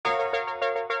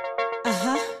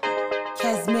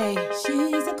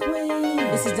She's a queen.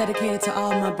 This is dedicated to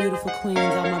all my beautiful queens,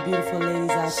 all my beautiful ladies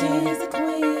out there. She's a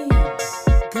queen.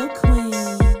 Go queen.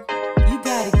 You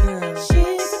got it, girl.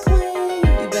 She's a queen.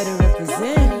 You better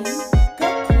represent. Go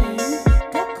queen.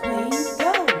 Go queen.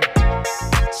 Go.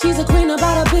 She's a queen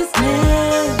about her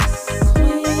business.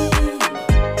 Queen.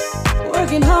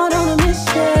 Working hard on a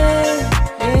mission.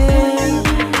 Yeah.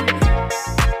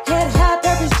 Head high,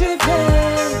 purpose driven.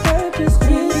 Purpose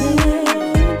driven.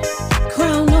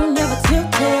 Crown on never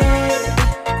tilted.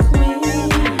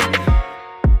 Queen.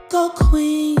 Go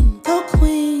queen. Go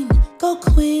queen. Go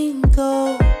queen.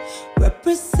 Go.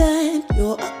 Represent.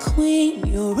 You're a queen.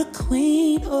 You're a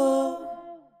queen. Oh.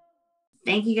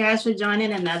 Thank you guys for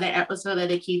joining another episode of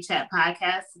the Key Chat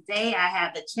Podcast. Today I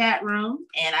have the chat room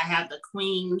and I have the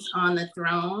queens on the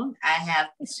throne. I have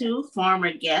two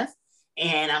former guests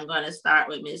and I'm going to start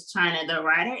with Miss China the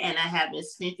writer and I have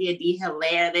Miss Cynthia D.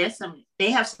 Hilaire.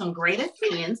 They have some great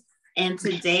opinions and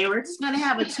today we're just going to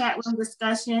have a chat room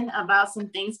discussion about some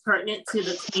things pertinent to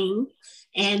the queen.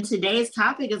 And today's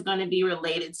topic is going to be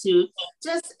related to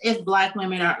just if Black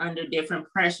women are under different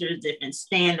pressures, different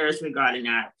standards regarding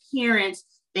our appearance,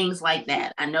 things like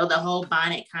that. I know the whole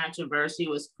bonnet controversy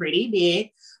was pretty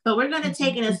big, but we're going to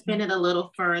take it and spin it a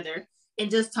little further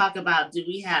and just talk about, do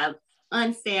we have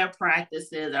unfair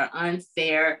practices or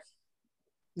unfair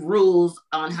rules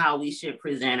on how we should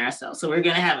present ourselves? So we're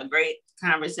going to have a great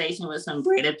conversation with some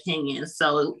great opinions.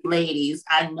 So ladies,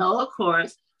 I know, of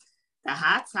course, the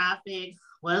hot topic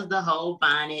was the whole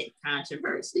bonnet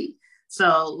controversy.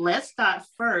 So let's start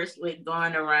first with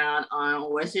going around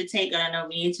on what's your take on it. I know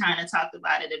me and China talked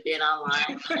about it a bit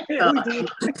online. So,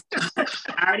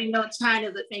 I already know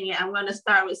China's opinion. I'm going to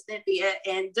start with Cynthia.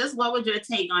 And just what was your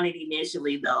take on it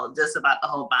initially, though, just about the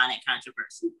whole bonnet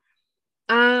controversy?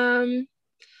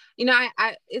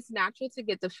 I it's natural to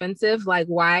get defensive. Like,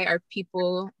 why are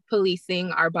people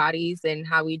policing our bodies and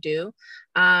how we do?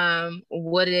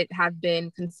 Would it have been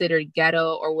considered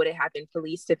ghetto or would it have been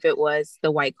policed if it was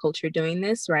the white culture doing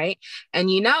this, right? And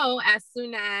as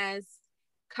soon as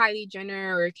Kylie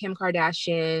Jenner or Kim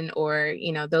Kardashian or,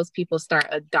 those people start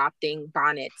adopting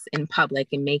bonnets in public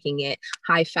and making it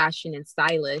high fashion and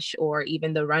stylish, or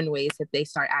even the runways, if they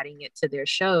start adding it to their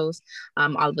shows,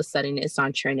 all of a sudden it's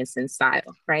on trend, it's in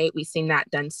style, right? We've seen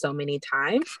that done so many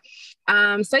times.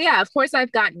 So yeah, of course I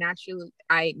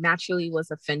naturally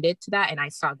was offended to that. And I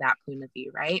saw that point of view,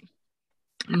 right?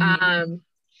 Mm-hmm.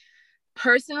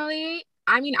 Personally,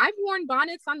 I've worn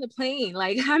bonnets on the plane.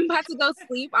 Like, I'm about to go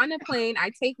sleep on a plane.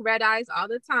 I take red eyes all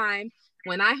the time.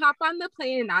 When I hop on the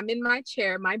plane and I'm in my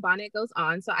chair, my bonnet goes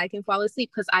on so I can fall asleep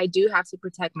because I do have to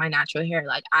protect my natural hair.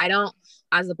 Like, I don't,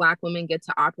 as a Black woman, get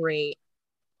to operate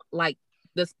like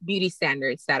the beauty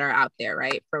standards that are out there,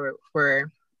 right? For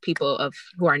people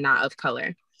who are not of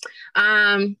color.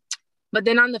 But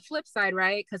then on the flip side,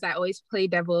 right, because I always play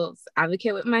devil's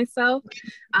advocate with myself,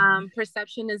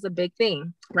 perception is a big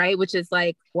thing, right? Which is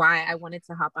like why I wanted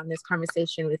to hop on this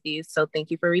conversation with you. So thank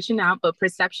you for reaching out. But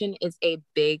perception is a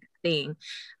big thing.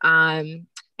 And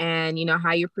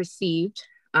how you're perceived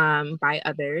by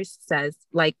others says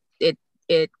like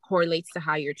it correlates to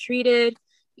how you're treated,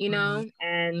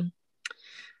 and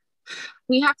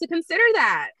we have to consider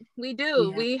that. We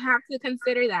do. Yeah. We have to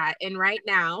consider that. And right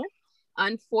now,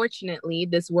 unfortunately,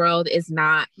 this world is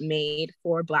not made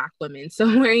for Black women. So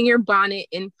wearing your bonnet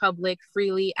in public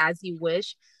freely as you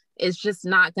wish is just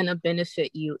not going to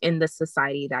benefit you in the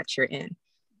society that you're in.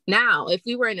 Now, if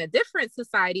we were in a different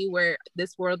society where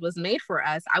this world was made for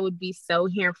us, I would be so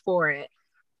here for it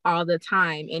all the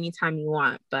time, anytime you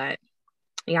want. But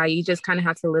yeah, you just kind of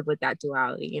have to live with that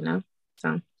duality,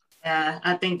 So. Yeah,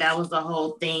 I think that was the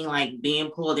whole thing, like being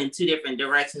pulled in two different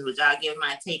directions, which I'll give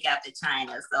my take after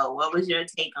China. So what was your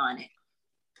take on it?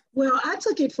 Well, I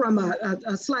took it from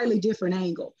a slightly different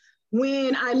angle.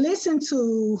 When I listened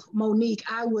to Monique,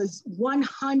 I was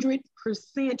 100%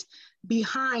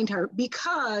 behind her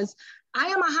because I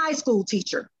am a high school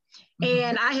teacher.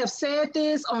 And I have said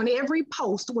this on every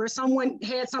post where someone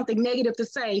had something negative to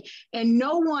say, and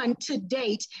no one to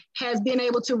date has been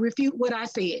able to refute what I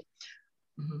said.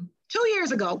 2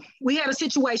 years ago, we had a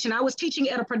situation. I was teaching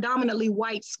at a predominantly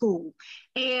white school.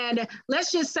 And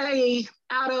let's just say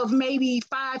out of maybe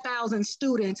 5,000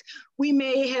 students, we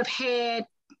may have had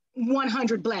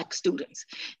 100 Black students.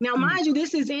 Now, mind you,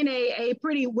 this is in a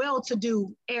pretty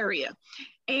well-to-do area.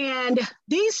 And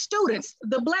these students,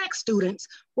 the Black students,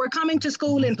 were coming to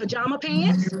school in pajama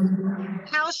pants,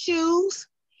 house shoes,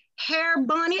 hair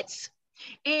bonnets,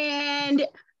 and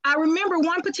I remember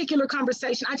one particular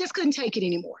conversation. I just couldn't take it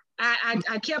anymore.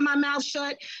 I kept my mouth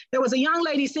shut. There was a young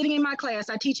lady sitting in my class.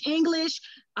 I teach English.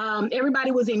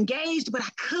 Everybody was engaged, but I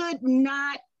could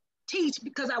not teach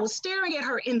because I was staring at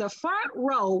her in the front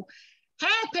row,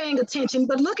 half paying attention,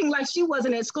 but looking like she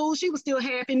wasn't at school. She was still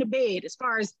half in the bed as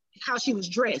far as how she was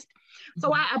dressed.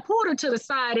 So I pulled her to the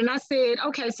side and I said,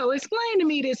 okay, so explain to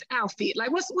me this outfit.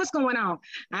 Like, what's going on?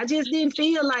 I just didn't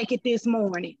feel like it this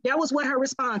morning. That was what her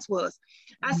response was.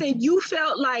 I said, you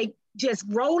felt like just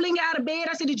rolling out of bed.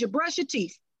 I said, did you brush your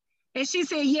teeth? And she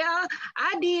said, yeah,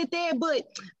 I did that, but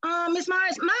Ms.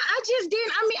 Myers, I just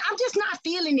didn't. I mean, I'm just not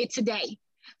feeling it today.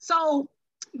 So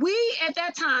we, at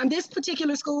that time, this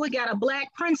particular school got a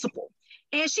Black principal,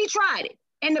 and she tried it,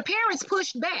 and the parents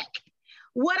pushed back.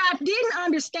 What I didn't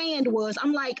understand was,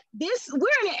 I'm like, we're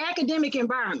in an academic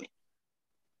environment.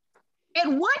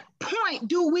 At what point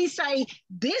do we say,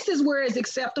 this is where it's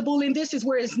acceptable and this is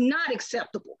where it's not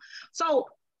acceptable? So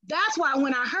that's why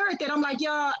when I heard that, I'm like,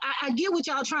 y'all, I get what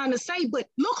y'all trying to say, but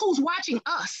look who's watching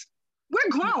us.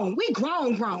 We're grown, we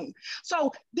grown.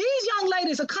 So these young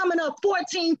ladies are coming up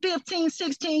 14, 15,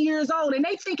 16 years old, and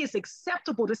they think it's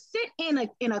acceptable to sit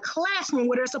in a classroom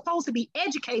where they're supposed to be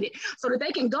educated so that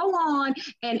they can go on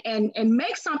and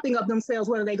make something of themselves,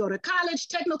 whether they go to college,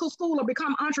 technical school, or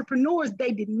become entrepreneurs.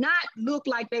 They did not look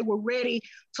like they were ready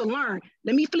to learn.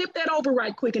 Let me flip that over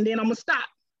right quick, and then I'm gonna stop.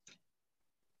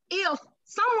 If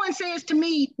someone says to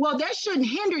me, well, that shouldn't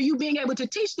hinder you being able to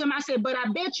teach them, I said, but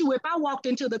I bet you if I walked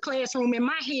into the classroom in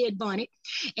my head bonnet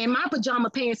and my pajama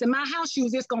pants and my house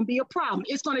shoes, it's going to be a problem.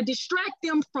 It's going to distract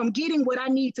them from getting what I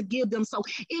need to give them. So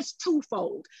it's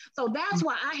twofold. So that's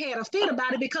why I had a fit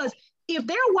about it, because if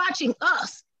they're watching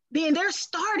us, then they're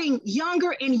starting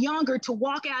younger and younger to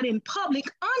walk out in public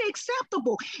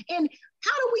unacceptable. And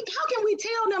how can we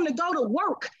tell them to go to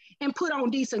work and put on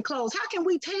decent clothes? How can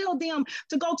we tell them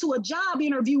to go to a job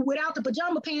interview without the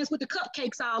pajama pants with the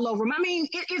cupcakes all over them? I mean,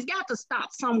 it's got to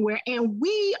stop somewhere, and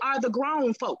we are the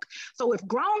grown folk. So if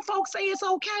grown folks say it's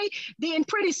okay, then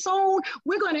pretty soon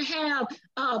we're going to have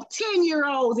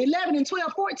 10-year-olds, 11 and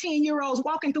 12, 14-year-olds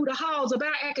walking through the halls of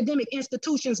our academic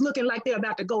institutions looking like they're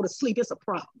about to go to sleep. It's a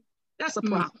problem. That's a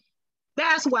problem.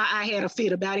 That's why I had a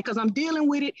fit about it, because I'm dealing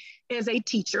with it as a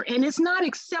teacher, and it's not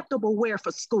acceptable wear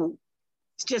for school.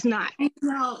 It's just not. You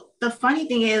know, the funny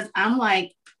thing is, I'm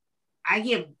like, I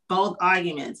get both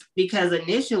arguments, because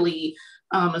initially,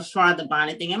 as far as the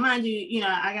bonnet thing, and mind you, you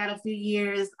know, I got a few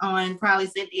years on probably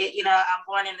Cynthia, you know, I'm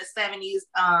born in the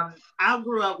 70s. I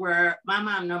grew up where my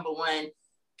mom, number one,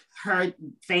 her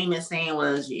famous saying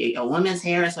was, a woman's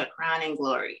hair is her crown and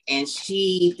glory. And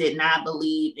she did not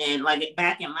believe in, like,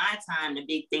 back in my time, the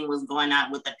big thing was going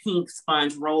out with the pink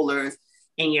sponge rollers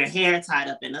and your hair tied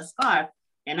up in a scarf.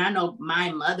 And I know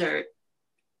my mother,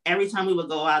 every time we would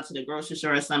go out to the grocery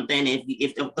store or something,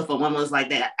 if a woman was like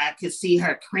that, I could see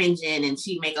her cringing, and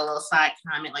she'd make a little side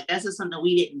comment. Like, that's just something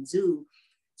we didn't do.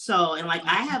 So, and like,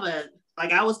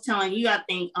 like I was telling you, I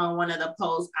think on one of the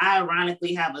posts, I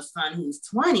ironically have a son who's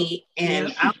 20,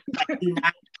 and I'm like, do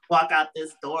not walk out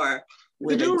this door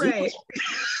with a do-rag.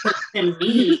 To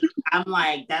me, I'm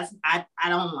like, I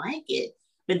don't like it.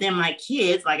 But then my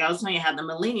kids, like I was telling you, how the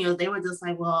millennials, they were just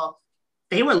like, well,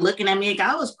 they were looking at me like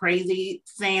I was crazy,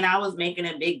 saying I was making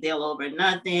a big deal over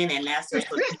nothing, and that's just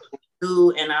what people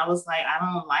do. And I was like, I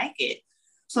don't like it.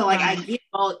 So like, I get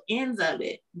both ends of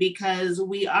it, because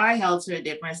we are held to a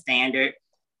different standard,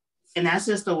 and that's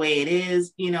just the way it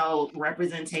is. You know,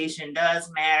 representation does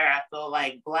matter. I feel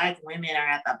like Black women are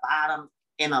at the bottom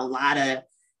in a lot of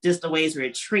just the ways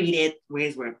we're treated,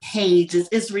 ways we're paid.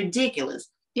 It's ridiculous.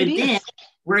 But then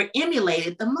we're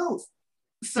emulated the most.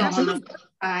 So on the flip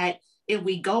side, if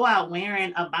we go out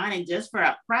wearing a bonnet just for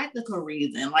a practical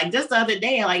reason, like just the other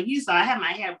day, like you saw, I had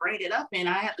my hair braided up and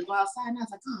I had to go outside, and I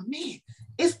was like, oh man,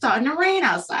 it's starting to rain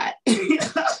outside. I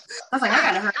was like, I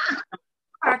gotta hurry,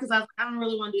 because I don't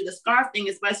really want to do the scarf thing,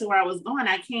 especially where I was going.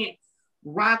 I can't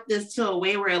rock this to a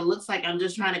way where it looks like I'm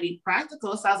just trying to be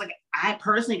practical. So I was like, I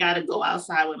personally got to go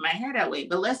outside with my hair that way.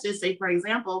 But let's just say, for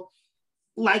example,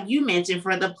 like you mentioned,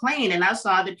 for the plane, and I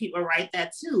saw other people write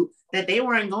that too, that they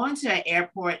weren't going to an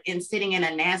airport and sitting in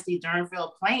a nasty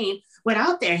germ-filled plane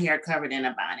without their hair covered in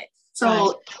a bonnet.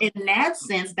 So in that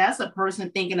sense, that's a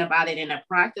person thinking about it in a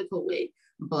practical way.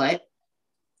 But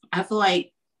I feel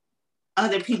like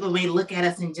other people may look at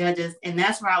us and judge us. And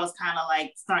that's where I was kind of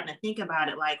like starting to think about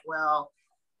it, like, well,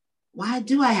 why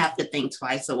do I have to think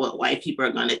twice of what white people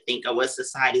are going to think, or what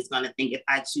society's going to think if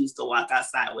I choose to walk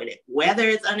outside with it, whether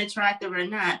it's unattractive or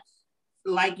not?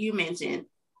 Like you mentioned,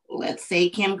 let's say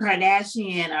Kim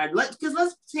Kardashian, or let's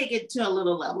take it to a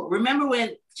little level. Remember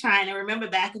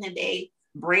back in the day,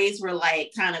 braids were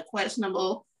like kind of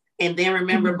questionable. And then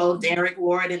remember both Derek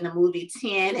Ward in the movie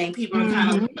 10, and people were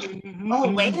kind of like,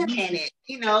 oh, wait a minute,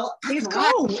 you know, it's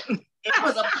cold. It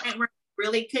was a point where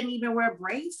really couldn't even wear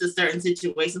braids to certain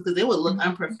situations because it would look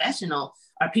unprofessional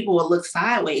or people would look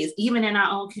sideways, even in our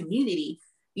own community,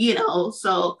 you know.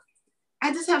 So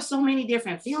I just have so many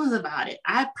different feelings about it.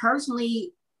 I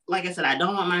personally, like I said, I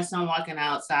don't want my son walking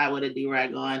outside with a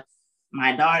do-rag on.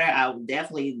 My daughter, I would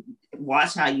definitely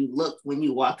watch how you look when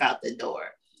you walk out the door.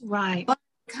 Right. But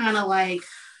kind of like,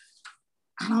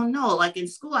 I don't know, like in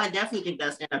school, I definitely think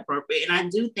that's inappropriate. And I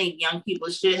do think young people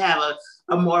should have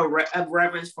a more of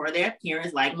reverence for their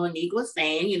parents, like Monique was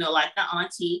saying, you know, like the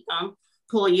auntie,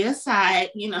 pull you aside,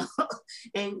 you know,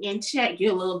 and check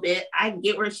you a little bit. I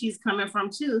get where she's coming from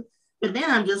too. But then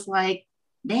I'm just like,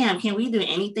 damn, can we do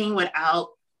anything without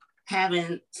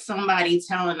having somebody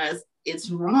telling us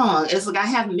it's wrong? It's like I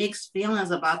have mixed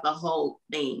feelings about the whole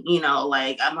thing, you know,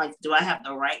 like I'm like, do I have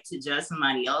the right to judge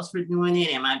somebody else for doing it?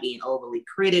 Am I being overly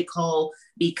critical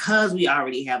because we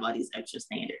already have all these extra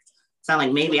standards? So I'm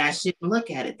like, maybe I shouldn't look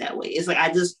at it that way. It's like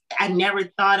I never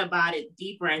thought about it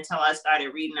deeper until I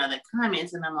started reading other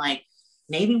comments, and I'm like,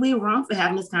 maybe we're wrong for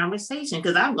having this conversation,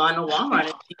 because I've gone to Walmart and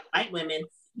seen white women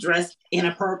dressed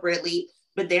inappropriately,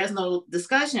 but there's no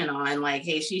discussion on like,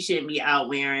 hey, she shouldn't be out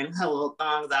wearing her little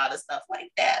thongs out and stuff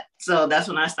like that. So that's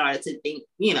when I started to think,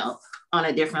 you know, on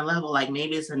a different level, like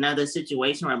maybe it's another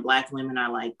situation where Black women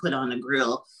are like put on the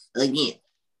grill again,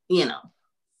 you know.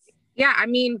 Yeah, I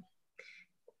mean,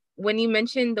 when you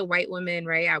mentioned the white women,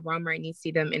 right, at Walmart, and you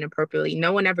see them inappropriately,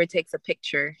 no one ever takes a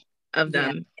picture of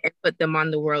them and put them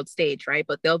on the world stage, right?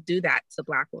 But they'll do that to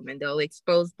Black women. They'll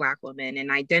expose Black women and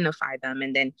identify them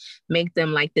and then make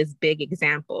them like this big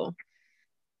example.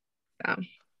 So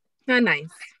not nice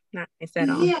at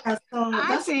all. Yeah, so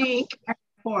I think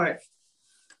what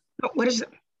is it?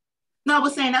 No, I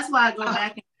was saying that's why I go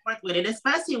back and forth with it,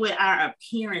 especially with our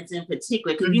appearance in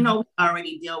particular, because you know, we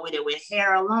already deal with it with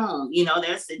hair alone. You know,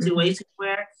 there's situations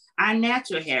where our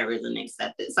natural hair isn't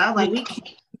accepted. So I'm like, we can't.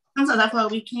 Sometimes I feel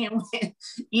like we can't win,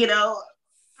 you know.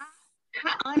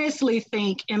 I honestly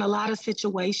think in a lot of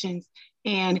situations,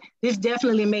 and this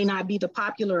definitely may not be the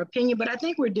popular opinion, but I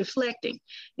think we're deflecting.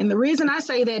 And the reason I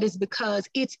say that is because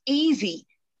it's easy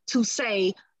to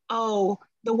say, oh,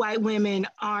 the white women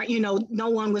are, you know, no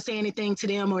one would say anything to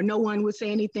them, or no one would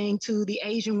say anything to the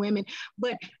Asian women.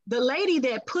 But the lady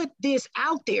that put this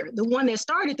out there, the one that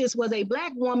started this, was a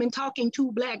Black woman talking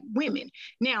to Black women.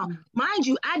 Now, mind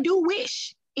you, I do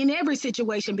wish in every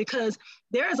situation, because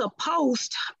there's a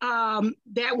post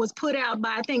that was put out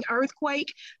by, I think,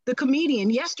 Earthquake, the comedian,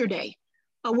 yesterday,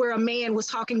 where a man was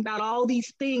talking about all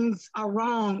these things are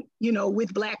wrong, you know,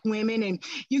 with Black women. And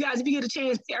you guys, if you get a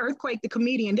chance, Earthquake, the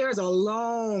comedian, there's a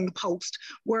long post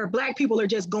where Black people are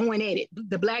just going at it,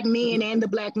 the Black men and the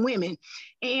Black women.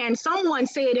 And someone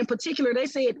said in particular, they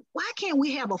said, why can't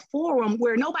we have a forum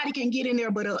where nobody can get in there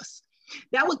but us?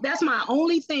 That's my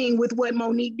only thing with what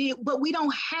Monique did, but we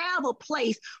don't have a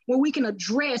place where we can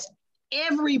address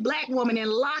every Black woman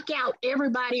and lock out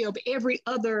everybody of every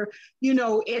other, you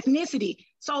know, ethnicity.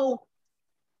 So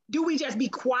do we just be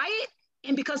quiet?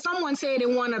 And because someone said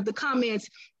in one of the comments,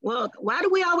 well, why do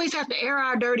we always have to air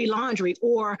our dirty laundry?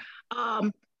 Or I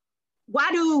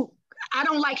don't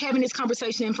like having this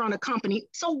conversation in front of company.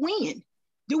 So when?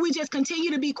 Do we just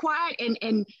continue to be quiet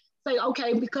and say,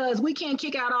 okay, because we can't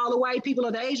kick out all the white people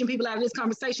or the Asian people out of this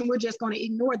conversation, we're just going to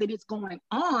ignore that it's going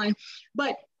on?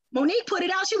 But Monique put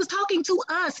it out. She was talking to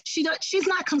us. She's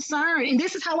not concerned. And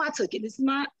this is how I took it. This is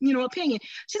my, you know, opinion.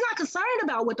 She's not concerned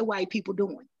about what the white people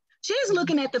doing. She's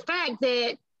looking at the fact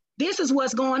that this is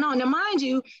what's going on. Now, mind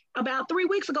you, about 3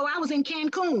 weeks ago, I was in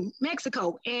Cancun,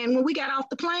 Mexico. And when we got off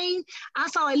the plane, I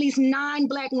saw at least 9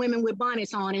 Black women with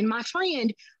bonnets on. And my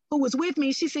friend who was with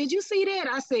me, she said, you see that?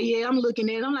 I said, yeah, I'm looking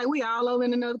at it. I'm like, we all over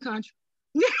in another country.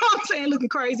 You know what I'm saying? Looking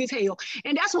crazy as hell.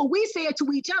 And that's what we said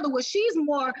to each other. Well, she's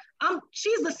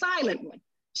the silent one.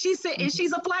 She said, and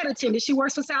she's a flight attendant. She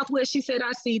works for Southwest. She said,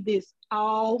 I see this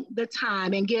all the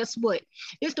time. And guess what?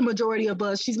 It's the majority of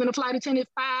us. She's been a flight attendant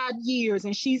 5 years.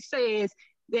 And she says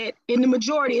that in the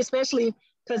majority, especially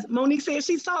because Monique said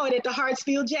she saw it at the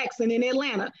Hartsfield Jackson in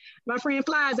Atlanta. My friend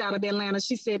flies out of Atlanta.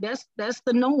 She said, that's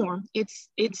the norm. It's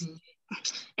and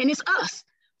it's us.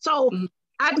 So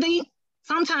I think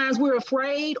sometimes we're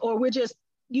afraid, or we're just,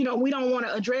 you know, we don't want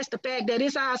to address the fact that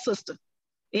it's our sister.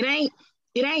 It ain't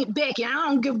Becky. I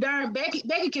don't give a darn.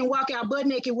 Becky can walk out butt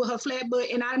naked with her flat butt,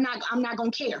 and I'm not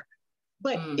gonna care.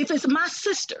 But if it's my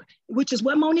sister, which is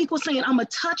what Monique was saying, I'm gonna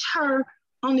touch her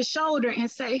on the shoulder and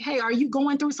say, hey, are you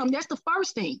going through something? That's the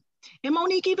first thing. And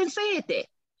Monique even said that.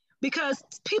 because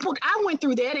I went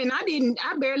through that and I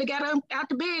barely got up out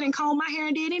the bed and combed my hair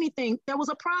and did anything. There was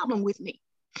a problem with me.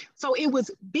 So it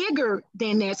was bigger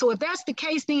than that. So if that's the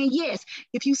case, then yes,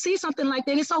 if you see something like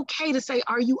that, it's okay to say,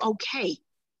 are you okay?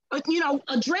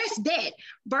 Address that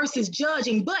versus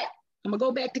judging. But I'm gonna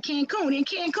go back to Cancun. In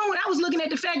Cancun, I was looking at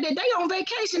the fact that they on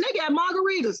vacation, they got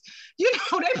margaritas,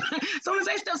 so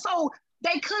they stuff. So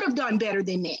they could have done better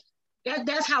than that.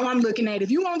 That's how I'm looking at it.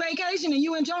 If you on vacation and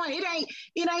you enjoying it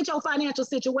ain't your financial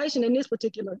situation in this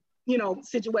particular,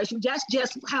 situation. That's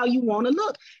just how you want to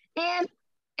look. And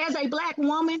as a Black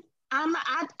woman, I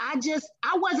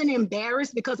wasn't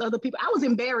embarrassed because other people. I was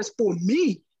embarrassed for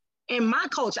me and my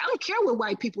culture. I don't care what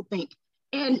white people think,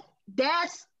 and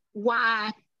that's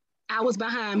why I was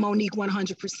behind Monique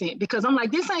 100%, because I'm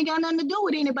like, this ain't got nothing to do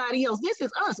with anybody else. This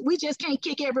is us. We just can't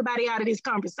kick everybody out of this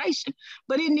conversation,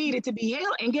 but it needed to be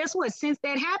held. And guess what? Since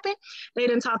that happened, they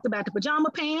done talked about the pajama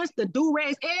pants, the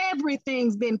do-rags,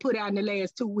 everything's been put out in the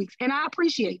last 2 weeks. And I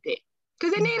appreciate that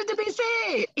because it needed to be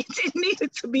said. It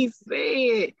needed to be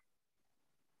said.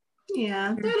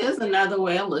 Yeah, that is another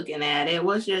way of looking at it.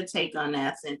 What's your take on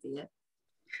that, Cynthia?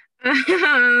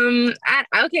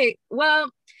 Okay,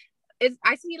 well,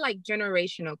 I see like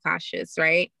generational clashes,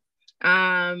 right?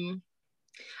 I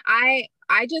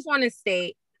just want to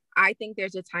state, I think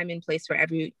there's a time and place for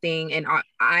everything, and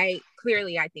I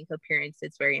think appearance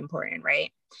is very important,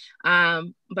 right?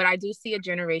 But I do see a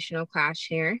generational clash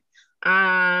here.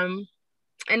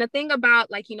 And the thing about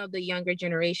the younger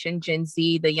generation, Gen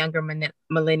Z, the younger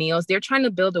millennials, they're trying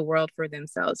to build a world for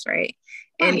themselves, right?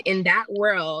 And in that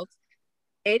world,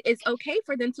 it is okay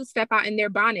for them to step out in their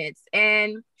bonnets.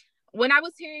 And when I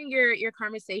was hearing your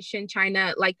conversation,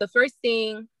 China, like the first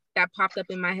thing that popped up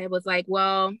in my head was like,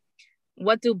 well,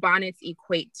 what do bonnets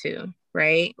equate to,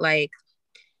 right? Like,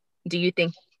 do you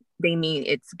think they mean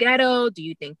it's ghetto? Do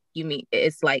you think you mean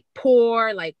it's like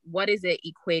poor? Like, what is it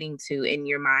equating to in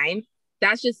your mind?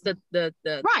 That's just the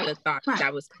thought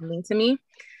that was coming to me.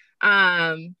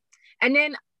 And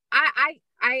then I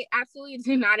absolutely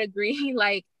do not agree.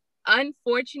 Like,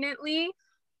 unfortunately,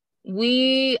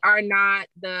 we are not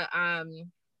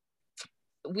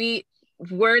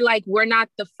we're not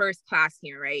the first class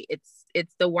here, right?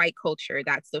 It's the white culture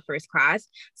that's the first class.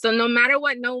 So no matter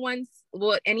what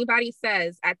anybody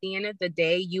says, at the end of the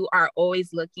day, you are always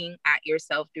looking at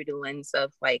yourself through the lens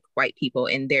of like white people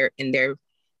and their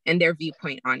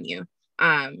viewpoint on you.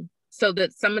 So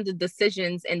that some of the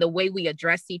decisions and the way we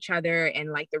address each other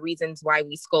and like the reasons why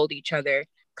we scold each other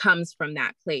comes from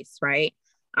that place, right?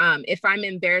 If I'm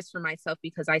embarrassed for myself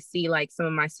because I see like some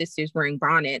of my sisters wearing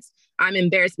bonnets, I'm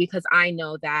embarrassed because I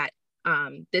know that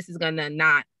this is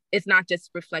it's not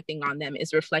just reflecting on them,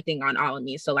 it's reflecting on all of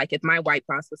me. So like if my white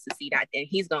boss was to see that, then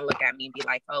he's gonna look at me and be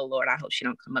like, oh Lord, I hope she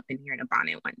don't come up in here in a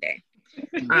bonnet one day.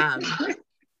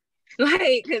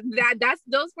 Like that's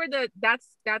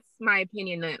my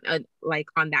opinion like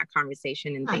on that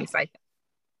conversation and things like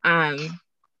that.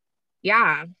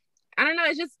 Yeah, I don't know,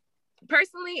 it's just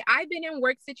personally, I've been in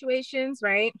work situations,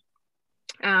 right?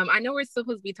 I know we're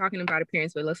supposed to be talking about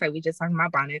appearance, but it looks like we just talking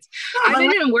about bonnets. I've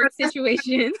been in work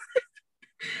situations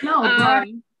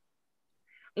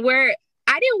where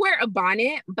I didn't wear a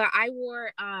bonnet, but I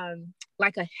wore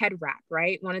like a head wrap,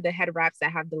 right? One of the head wraps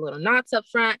that have the little knots up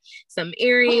front, some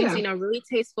earrings, really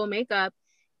tasteful makeup.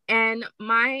 And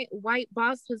my white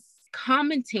boss was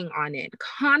commenting on it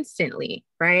constantly,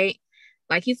 right?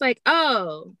 Like he's like,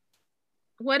 oh,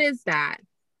 what is that?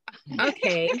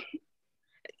 Okay.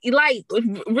 Like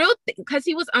real, because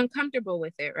he was uncomfortable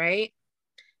with it, right?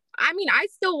 I mean, I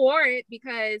still wore it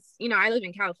because, I live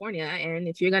in California, and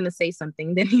if you're going to say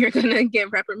something, then you're going to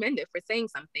get reprimanded for saying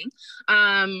something.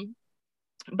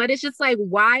 But it's just like,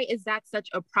 why is that such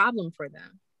a problem for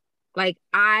them? Like,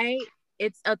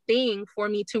 it's a thing for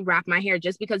me to wrap my hair.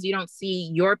 Just because you don't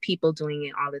see your people doing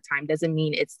it all the time doesn't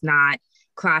mean it's not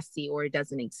classy or it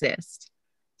doesn't exist.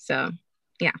 So,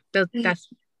 yeah, that's.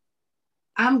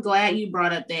 I'm glad you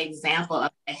brought up the example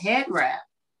of a head wrap,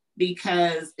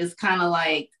 because it's kind of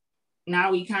like,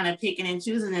 now we kind of picking and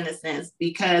choosing in a sense,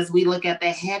 because we look at the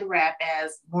head wrap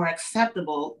as more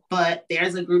acceptable, but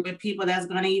there's a group of people that's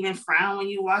going to even frown when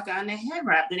you walk out in a head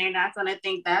wrap, and they're not going to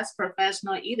think that's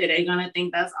professional either. They're going to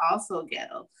think that's also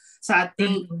ghetto. So I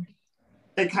think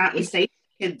the conversation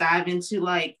could dive into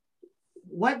like,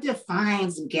 what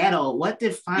defines ghetto? What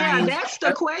defines? Yeah, that's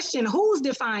the question. Who's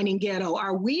defining ghetto?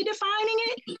 Are we defining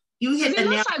it? You hit the nail. It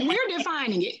nail. looks like we're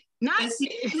defining it. Not you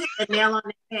hit the nail on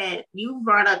the head. You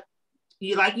brought up,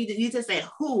 you just said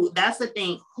who. That's the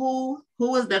thing. Who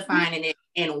is defining it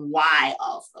and why?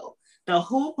 Also, the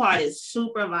who part is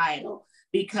super vital,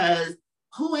 because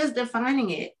who is defining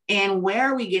it, and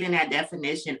where are we getting that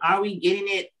definition? Are we getting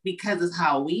it because it's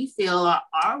how we feel, or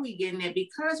are we getting it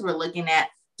because we're looking at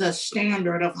the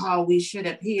standard of how we should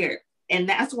appear? And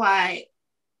that's why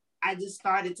I just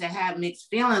started to have mixed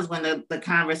feelings when the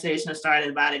conversation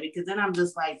started about it, because then I'm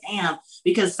just like, damn,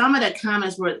 because some of the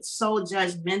comments were so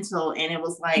judgmental, and it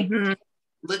was like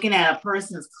looking at a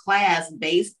person's class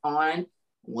based on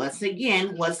what's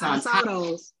on top.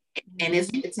 And it's,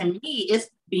 to me, it's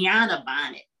beyond a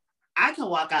bonnet. I can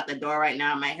walk out the door right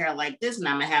now in my hair like this, and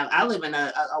I live in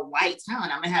a white town.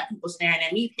 I'm gonna have people staring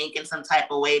at me thinking some type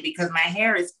of way because my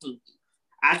hair is kinky.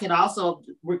 I could also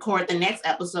record the next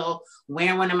episode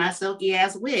wearing one of my silky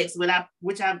ass wigs,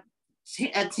 which I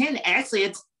attend. Actually,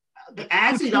 I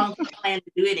actually don't plan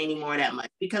to do it anymore that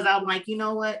much, because I'm like, you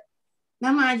know what?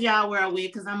 Now mind y'all wear a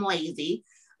wig because I'm lazy.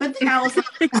 But then I was like,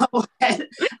 you know what?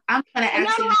 I'm gonna actually.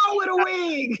 Nothing wrong with a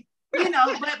wig. You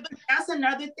know, but that's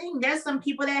another thing. There's some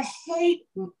people that hate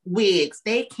wigs.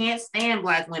 They can't stand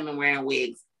Black women wearing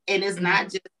wigs, and it's not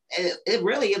just. It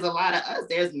really is a lot of us.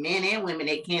 There's men and women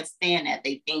that can't stand that.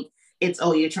 They think it's,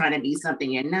 oh, you're trying to be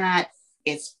something you're not.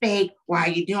 It's fake. Why are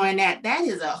you doing that?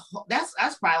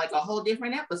 That's probably like a whole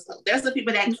different episode. There's the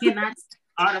people that cannot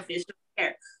artificial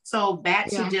hair. So back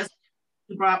to just,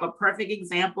 you brought up a perfect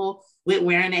example with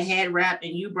wearing a head wrap,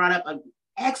 and you brought up an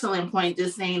excellent point,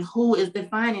 just saying who is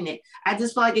defining it. I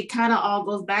just feel like it kind of all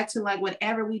goes back to like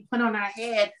whatever we put on our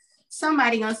head,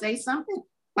 somebody gonna say something.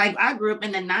 Like I grew up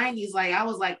in the 90s, like I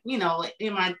was like, you know,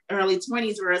 in my early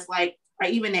 20s, where it's like, or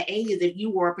even the 80s, if you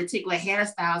wore particular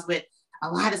hairstyles with a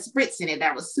lot of spritz in it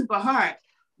that was super hard,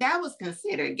 that was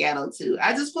considered ghetto too.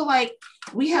 I just feel like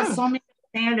we have so many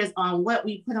standards on what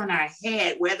we put on our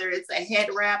head, whether it's a head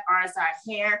wrap or it's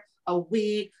our hair, a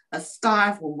wig, a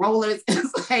scarf, rollers.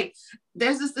 It's like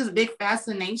there's just this big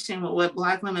fascination with what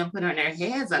Black women put on their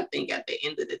heads, I think, at the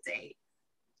end of the day.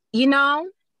 You know,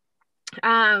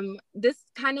 this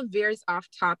kind of veers off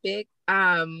topic,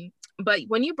 but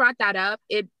when you brought that up,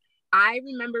 I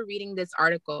remember reading this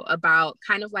article about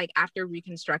kind of like after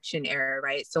Reconstruction era,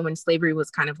 right? So when slavery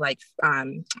was kind of like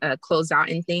closed out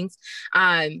and things,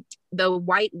 the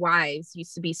white wives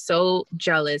used to be so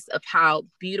jealous of how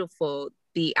beautiful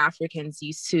the Africans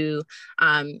used to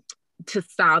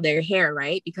style their hair,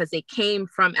 right? Because they came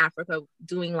from Africa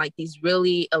doing like these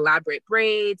really elaborate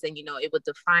braids, and, you know, it would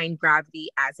define gravity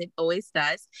as it always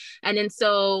does. And then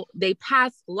so they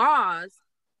passed laws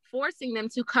forcing them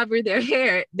to cover their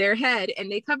head, and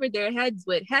they covered their heads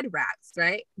with head wraps,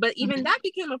 right? But even that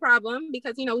became a problem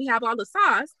because, you know, we have all the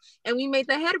sauce and we made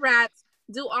the head wraps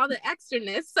do all the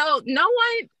extraness. So no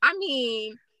one, I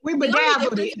mean, we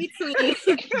bedazzled it.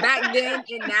 Between back then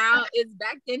and now is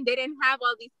back then they didn't have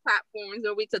all these platforms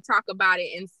where we could talk about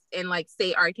it and like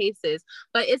say our cases,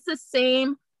 but it's the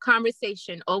same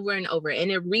conversation over and over, and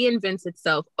it reinvents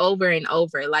itself over and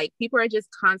over. Like people are just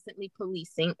constantly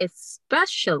policing,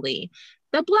 especially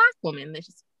the Black woman, that's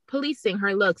just policing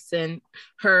her looks and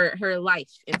her life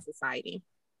in society.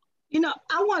 You know,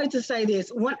 I wanted to say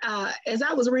this. As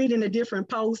I was reading a different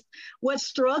post, what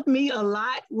struck me a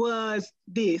lot was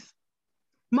this.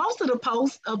 Most of the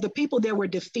posts of the people that were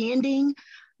defending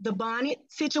the bonnet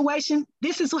situation,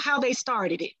 this is how they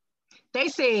started it. They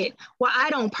said, well, I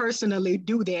don't personally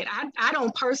do that. I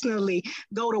don't personally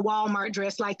go to Walmart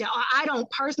dressed like that. Or I don't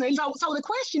personally. So the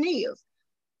question is,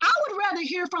 I would rather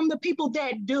hear from the people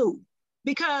that do.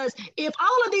 Because if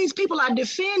all of these people are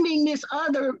defending this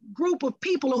other group of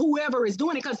people or whoever is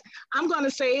doing it, because I'm going to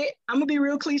say it, I'm going to be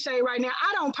real cliche right now.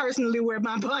 I don't personally wear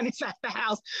my bonnets at the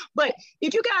house. But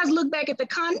if you guys look back at the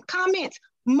comments,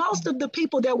 most of the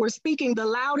people that were speaking the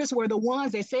loudest were the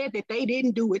ones that said that they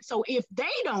didn't do it. So if they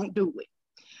don't do it,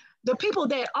 the people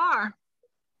that are,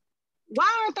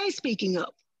 why aren't they speaking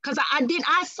up? Because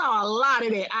I saw a lot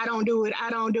of that. I don't do it, but I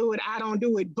don't do it. I want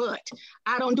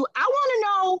to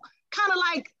know kind of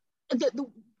like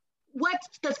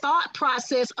what's the thought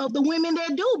process of the women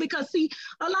that do, because see,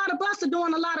 a lot of us are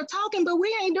doing a lot of talking, but we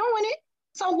ain't doing it.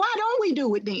 So why don't we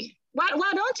do it then? Why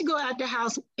don't you go out the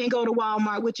house and go to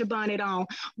Walmart with your bonnet on?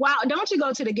 Why don't you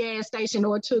go to the gas station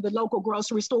or to the local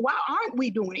grocery store? Why aren't we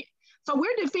doing it? So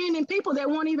we're defending people that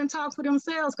won't even talk for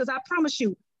themselves, because I promise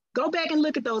you, go back and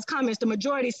look at those comments. The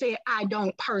majority said, I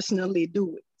don't personally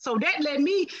do it. So that led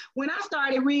me, when I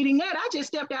started reading that, I just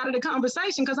stepped out of the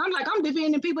conversation, because I'm like, I'm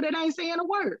defending people that ain't saying a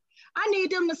word. I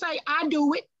need them to say, I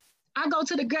do it. I go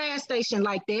to the gas station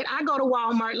like that. I go to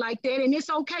Walmart like that, and it's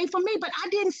okay for me. But I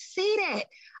didn't see that.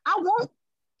 I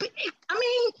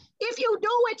mean, if you do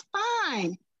it,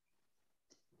 fine.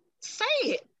 Say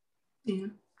it. Yeah.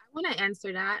 I want to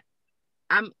answer that.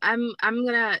 I'm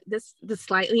gonna, this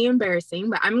slightly embarrassing,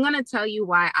 but I'm gonna tell you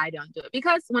why I don't do it.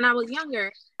 Because when I was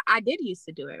younger, I did used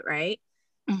to do it, right?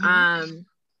 Mm-hmm.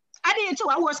 I did too.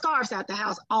 I wore scarves out the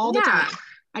house all the time.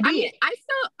 I mean, I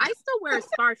still wear a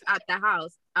scarf at the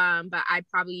house. But I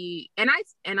probably, and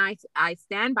I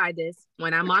stand by this.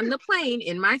 When I'm on the plane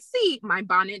in my seat, my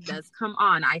bonnet does come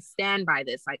on. I stand by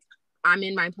this. Like, I'm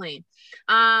in my plane.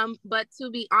 But to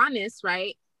be honest,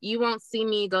 right, you won't see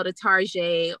me go to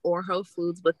Target or Whole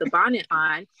Foods with the bonnet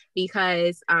on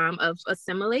because of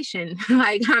assimilation.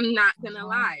 Like, I'm not gonna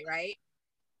lie, right?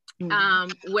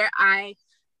 Where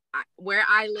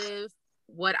I live,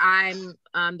 what I'm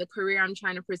the career I'm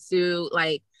trying to pursue,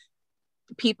 like,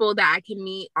 people that I can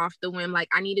meet off the whim, like,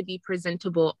 I need to be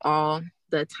presentable all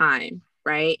the time,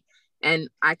 right? And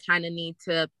I kind of need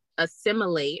to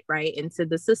assimilate, right, into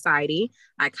the society.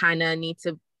 I kind of need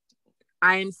to,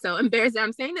 I am so embarrassed that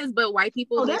I'm saying this, but white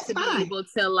people need to be able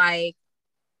to, like,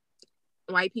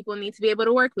 white people need to be able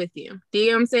to work with you. Do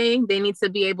you know what I'm saying? They need to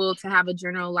be able to have a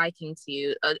general liking to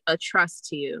you, a trust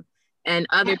to you. And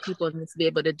other people need to be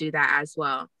able to do that as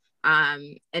well.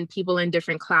 And people in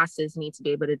different classes need to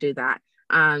be able to do that.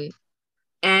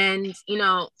 And, you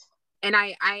know, and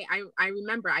I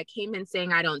remember I came in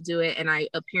saying I don't do it, and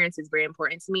appearance is very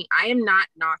important to me. I am not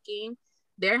knocking.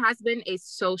 There has been a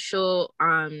social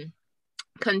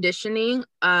conditioning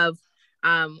of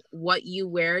what you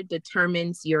wear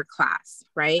determines your class,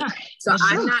 right? So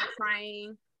I'm not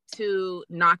trying to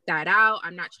knock that out.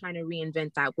 I'm not trying to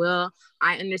reinvent that wheel.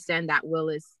 I understand that wheel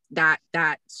is that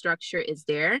structure is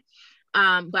there.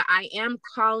 But I am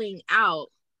calling out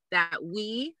that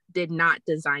we did not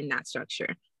design that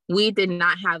structure. We did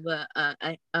not have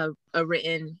a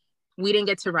written, we didn't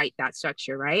get to write that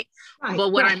structure, right?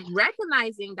 But what I'm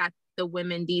recognizing that the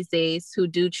women these days who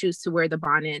do choose to wear the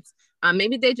bonnets,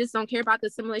 maybe they just don't care about the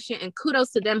assimilation, and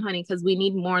kudos to them, honey, because we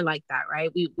need more like that,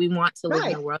 right? We want to live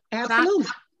in a world like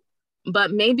that.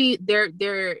 But maybe they're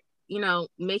you know,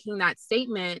 making that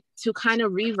statement to kind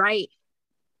of rewrite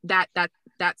that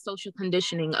social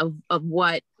conditioning of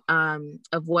what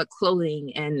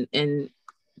clothing and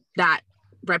that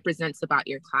represents about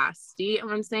your class. Do you get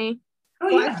what I'm saying? Oh,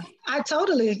 yeah. I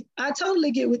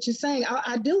totally get what you're saying.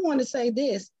 I do want to say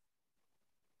this.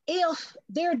 If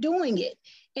they're doing it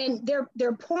and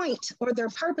their point or their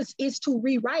purpose is to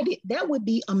rewrite it, that would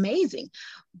be amazing.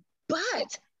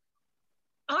 But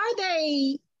are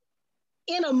they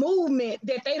in a movement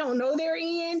that they don't know they're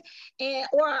in, and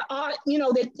or are, you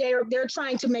know, that they're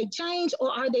trying to make change, or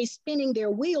are they spinning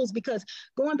their wheels? Because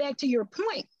going back to your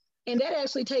point, and that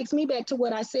actually takes me back to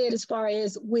what I said as far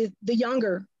as with the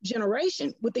younger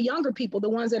generation, with the younger people, the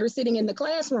ones that are sitting in the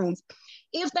classrooms,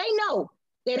 if they know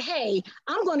that, hey,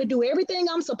 I'm going to do everything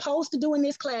I'm supposed to do in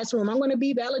this classroom. I'm going to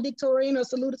be valedictorian or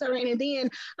salutatorian, and then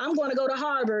I'm going to go to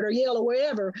Harvard or Yale or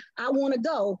wherever I want to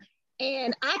go.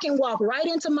 And I can walk right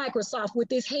into Microsoft with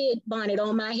this head bonnet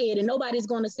on my head and nobody's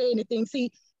going to say anything.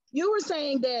 See, you were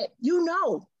saying that you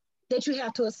know that you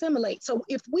have to assimilate. So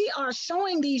if we are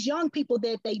showing these young people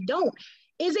that they don't,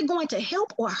 is it going to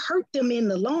help or hurt them in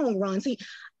the long run? See,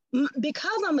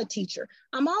 because I'm a teacher,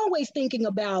 I'm always thinking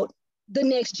about the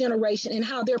next generation and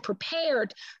how they're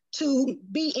prepared to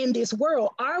be in this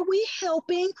world. Are we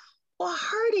helping or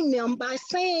hurting them by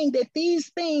saying that these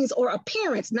things, or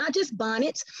appearance, not just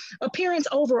bonnets, appearance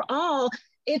overall,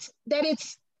 it's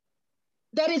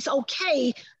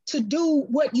okay to do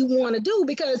what you want to do?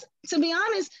 Because to be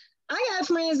honest, I got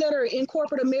friends that are in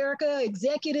corporate America,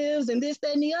 executives and this,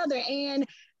 that, and the other, and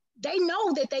they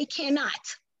know that they cannot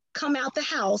come out the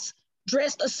house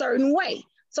dressed a certain way.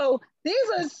 So these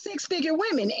are six-figure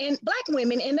women and Black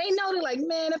women, and they know, they're like,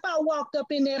 man, if I walked up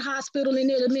in that hospital in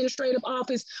that administrative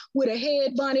office with a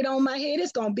head bonnet on my head,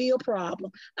 it's gonna be a problem.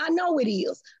 I know it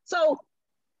is. So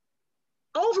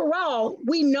overall,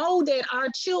 we know that our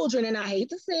children, and I hate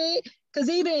to say it, because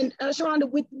even Sharonda,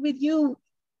 with you,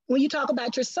 when you talk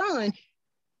about your son,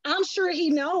 I'm sure he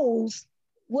knows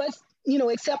what's, you know,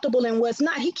 acceptable and what's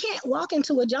not. He can't walk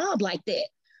into a job like that.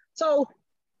 So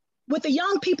with the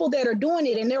young people that are doing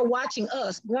it and they're watching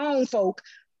us, grown folk,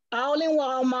 all in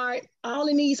Walmart, all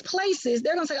in these places,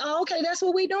 they're gonna say, oh, okay, that's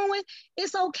what we're doing.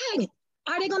 It's okay.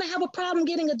 Are they gonna have a problem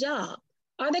getting a job?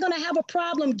 Are they gonna have a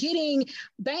problem getting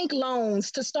bank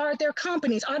loans to start their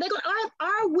companies?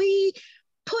 Are we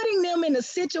putting them in a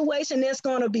situation that's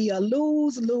gonna be a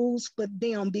lose-lose for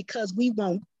them, because we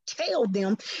won't tell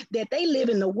them that they live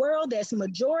in a world that's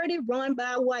majority run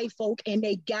by white folk and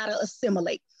they gotta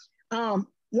assimilate.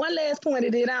 One last point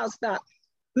and then I'll stop.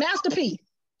 Master P,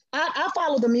 I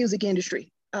follow the music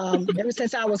industry ever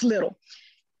since I was little.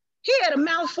 He had a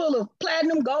mouthful of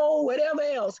platinum, gold, whatever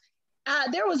else.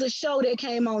 There was a show that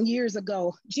came on years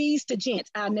ago, G's to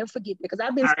Gents. I'll never forget it because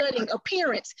I've been studying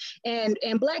appearance and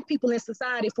Black people in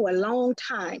society for a long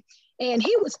time. And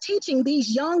he was teaching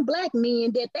these young Black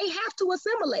men that they have to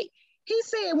assimilate. He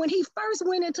said when he first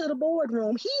went into the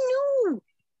boardroom, he knew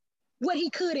what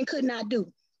he could and could not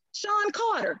do. Sean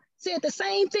Carter said the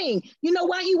same thing. You know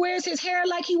why he wears his hair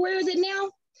like he wears it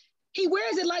now? He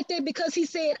wears it like that because he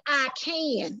said, I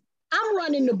can. I'm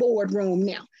running the boardroom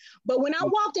now. But when I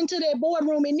walked into that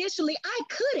boardroom initially, I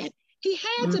couldn't. He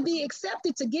had to be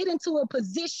accepted to get into a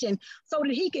position so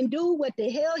that he can do what the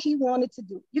hell he wanted to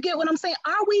do. You get what I'm saying?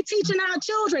 Are we teaching our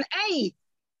children, hey,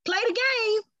 play the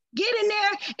game, get in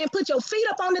there and put your feet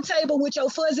up on the table with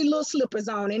your fuzzy little slippers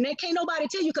on, and that can't nobody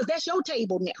tell you because that's your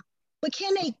table now. But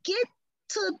can they get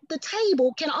to the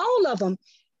table? Can all of them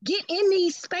get in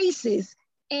these spaces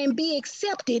and be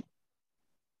accepted,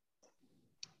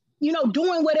 you know,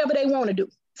 doing whatever they want to do?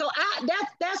 So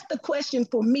that's the question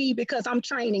for me because I'm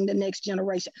training the next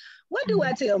generation. What do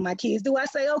I tell my kids? Do I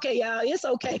say, okay, y'all, it's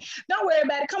okay. Don't worry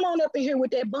about it. Come on up in here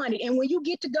with that bonnet. And when you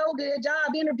get to go to a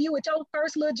job interview at your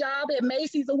first little job at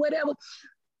Macy's or whatever,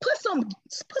 put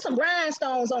some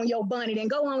rhinestones on your bonnet and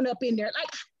go on up in there.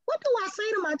 Like, what do I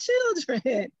say to my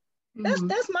children?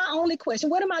 That's my only question.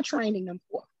 What am I training them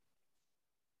for?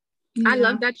 I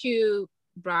love that you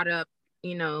brought up,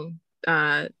 you know,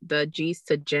 the G's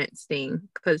to Gents thing,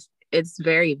 because it's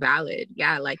very valid.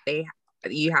 Yeah, like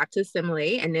you have to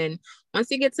assimilate, and then once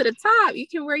you get to the top, you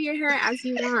can wear your hair as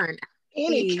you want.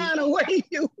 Any kind of way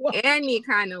you want. Any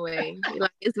kind of way.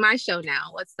 Like, it's my show now.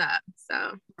 What's up?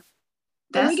 So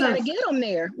we got to get them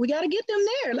there. We got to get them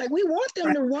there. Like, we want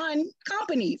them to run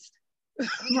companies.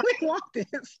 We want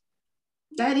this.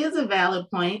 That is a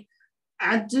valid point.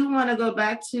 I do want to go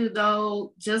back to,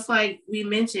 though, just like we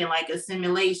mentioned, like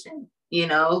assimilation, you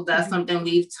know, that's something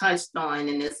we've touched on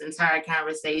in this entire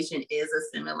conversation is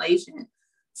assimilation.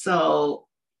 So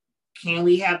can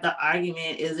we have the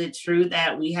argument, is it true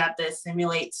that we have to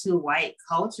assimilate to white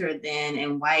culture then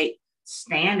and white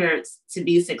standards to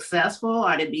be successful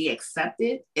or to be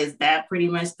accepted? Is that pretty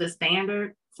much the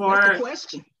standard for? That's the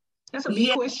question. That's a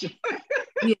big question.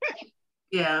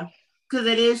 Yeah. Because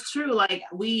it is true. Like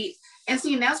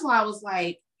and that's why I was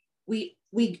like, we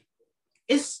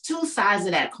it's two sides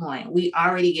of that coin. We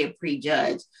already get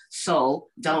prejudged, so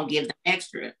don't give them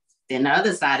extra. Then the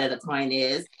other side of the coin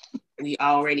is we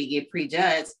already get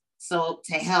prejudged, so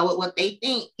to hell with what they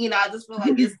think. You know, I just feel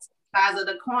like it's two sides of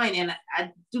the coin, and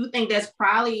I do think there's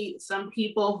probably some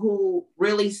people who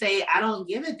really say, I don't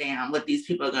give a damn what these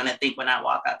people are going to think when I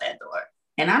walk out that door,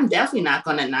 and I'm definitely not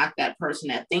going to knock that person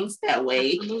that thinks that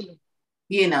way. Absolutely.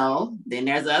 You know, then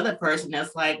there's the other person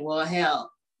that's like, well,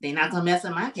 hell, they're not gonna mess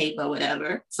up my cake or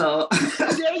whatever. So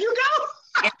there you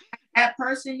go. That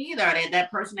person either. That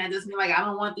person that just be like, I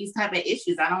don't want these type of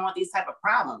issues. I don't want these type of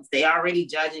problems. They already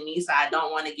judging me, so I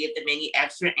don't want to give them any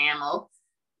extra ammo.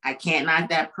 I can't knock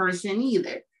that person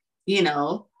either, you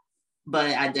know.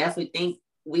 But I definitely think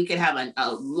we could have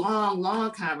a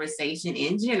long conversation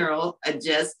in general.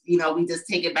 Just, you know, we just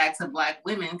take it back to Black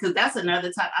women, because that's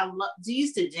another time. I love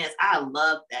G's to Gents. I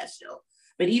love that show.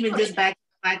 But even just back to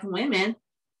Black women,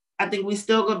 I think we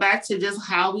still go back to just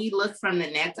how we look from the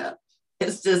neck up.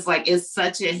 It's just like, it's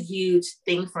such a huge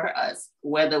thing for us,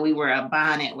 whether we wear a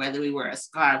bonnet, whether we wear a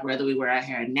scarf, whether we wear our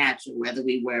hair natural, whether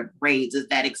we wear braids, is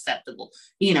that acceptable?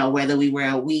 You know, whether we wear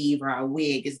a weave or a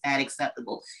wig, is that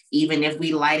acceptable? Even if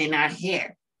we lighten our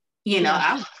hair, you know,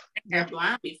 I was hair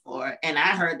blonde before, and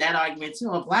I heard that argument too.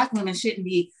 Well, Black women shouldn't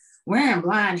be wearing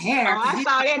blonde hair. Oh, I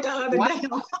saw that the other day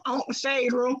on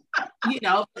Shade Room. You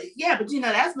know, but you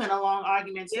know, that's been a long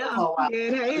argument too. Yeah,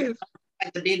 it is.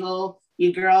 Like the big old,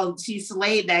 your girl, she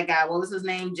slayed that guy. What was his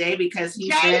name? Jay, because he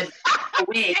said a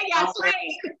wig.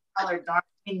 Color, dark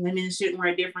skin women shouldn't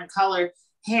wear different color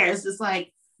hair. It's just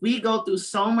like, we go through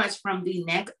so much from the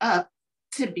neck up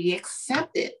to be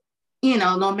accepted. You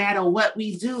know, no matter what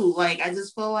we do. Like, I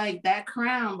just feel like that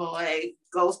crown boy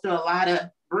goes through a lot of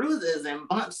bruises and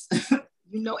bumps.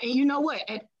 You know, and you know what?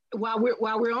 While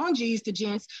we're on G's to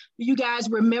Gents, do you guys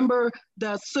remember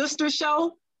the sister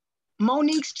show,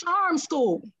 Monique's Charm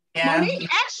School? Yeah. Monique,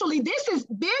 actually,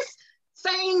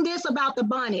 saying this about the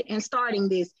bonnet and starting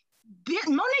this,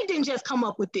 Monique didn't just come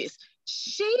up with this.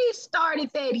 She started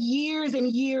that years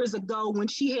and years ago when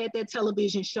she had that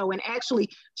television show. And actually,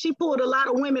 she pulled a lot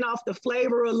of women off the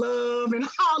Flavor of Love and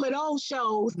all of those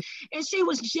shows. And she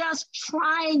was just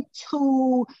trying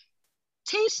to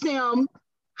teach them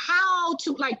how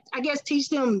to, like, I guess, teach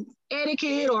them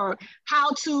etiquette or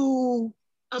how to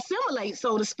assimilate,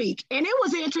 so to speak. And it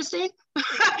was interesting.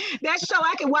 That show,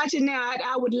 I can watch it now.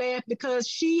 I would laugh because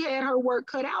she had her work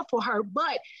cut out for her.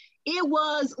 But it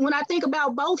was, when I think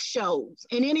about both shows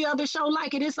and any other show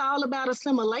like it, it's all about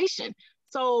assimilation.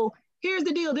 So here's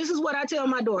the deal. This is what I tell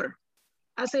my daughter.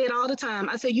 I say it all the time.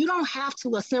 I say, you don't have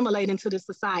to assimilate into the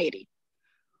society,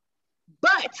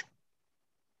 but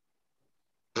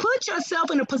put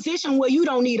yourself in a position where you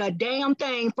don't need a damn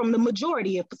thing from the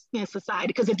majority of in society.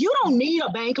 Because if you don't need a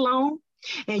bank loan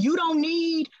and you don't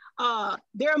need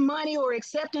their money or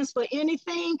acceptance for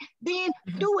anything, then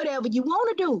do whatever you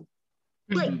want to do.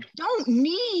 But don't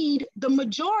need the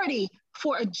majority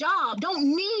for a job.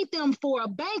 Don't need them for a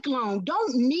bank loan.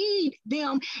 Don't need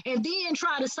them and then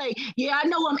try to say, yeah, I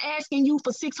know I'm asking you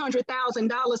for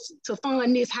 $600,000 to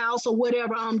fund this house or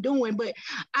whatever I'm doing, but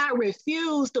I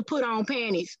refuse to put on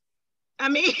panties. I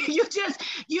mean, that's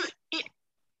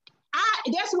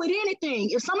with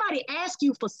anything. If somebody asks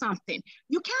you for something,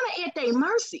 you kind of at their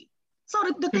mercy. So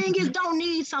the thing is, don't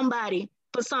need somebody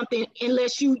for something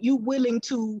unless you willing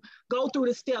to go through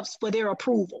the steps for their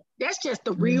approval. That's just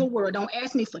the real world. Don't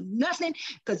ask me for nothing,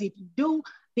 because if you do,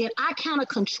 then I kind of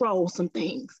control some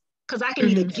things, because I can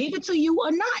either give it to you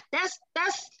or not.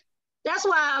 That's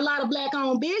why a lot of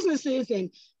Black-owned businesses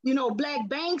and, you know, Black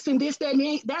banks and this, that,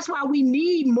 and that's why we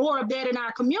need more of that in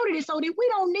our community, so that we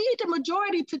don't need the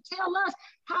majority to tell us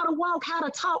how to walk, how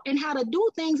to talk, and how to do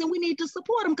things, and we need to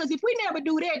support them. Because if we never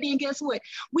do that, then guess what?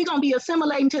 We're going to be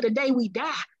assimilating to the day we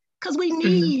die, because we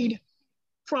need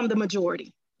from the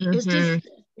majority. It's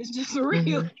just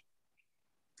real.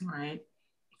 Right.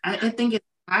 I think it's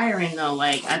tiring though.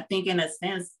 Like, I think in a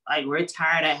sense, like, we're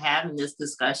tired of having this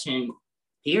discussion,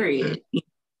 period.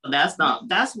 That's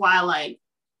why,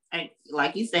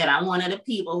 like you said, I'm one of the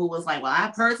people who was like, well,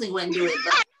 I personally wouldn't do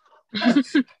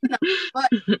it, but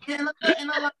in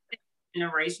a lot of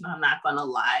generation, I'm not gonna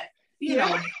lie, you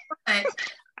know, but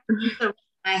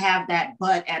I have that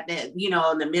but at the, you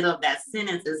know, in the middle of that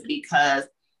sentence is because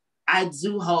I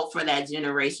do hope for that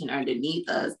generation underneath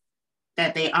us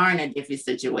that they are in a different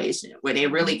situation where they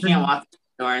really can walk through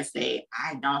the door and say,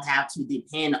 I don't have to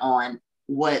depend on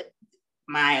what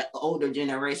my older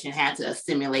generation had to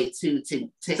assimilate to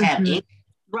have income.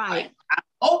 Right. Like, I'm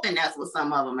hoping that's what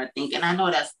some of them are thinking. I know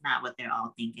that's not what they're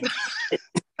all thinking.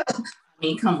 I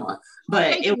mean, come on.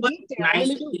 But it was nice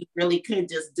if we really could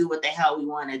just do what the hell we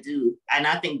want to do. And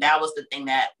I think that was the thing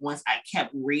that once I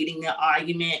kept reading the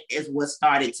argument is what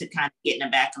started to kind of get in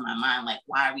the back of my mind. Like,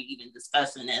 why are we even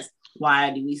discussing this?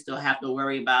 Why do we still have to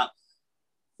worry about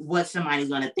what somebody's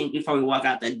going to think before we walk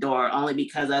out the door, only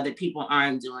because other people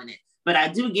aren't doing it? But I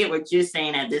do get what you're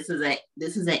saying, that this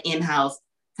is an in-house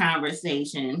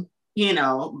conversation, you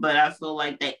know, but I feel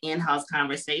like the in-house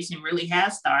conversation really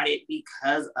has started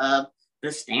because of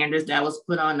the standards that was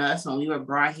put on us when we were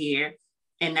brought here.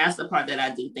 And that's the part that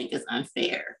I do think is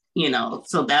unfair, you know?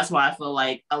 So that's why I feel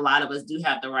like a lot of us do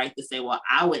have the right to say, well,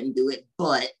 I wouldn't do it,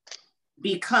 but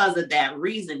because of that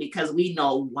reason, because we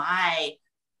know why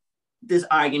this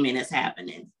argument is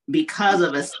happening, because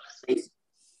of us.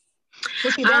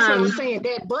 Well, see, that's what I'm saying.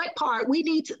 That but part, we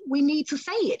need to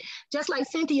say it. Just like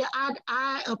Cynthia,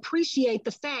 I appreciate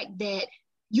the fact that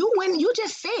when you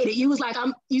just said it, you was like,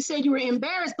 you said you were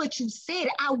embarrassed, but you said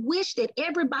it. I wish that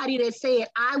everybody that said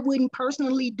I wouldn't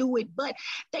personally do it, but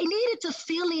they needed to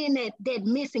fill in that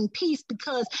missing piece,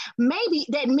 because maybe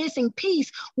that missing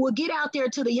piece will get out there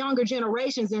to the younger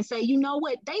generations and say, you know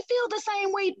what, they feel the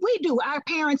same way we do, our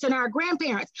parents and our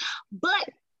grandparents, but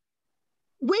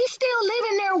we still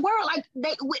live in their world. Like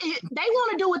they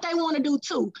want to do what they want to do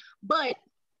too, but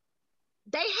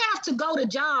they have to go to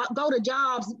jobs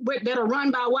that are run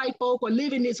by white folk or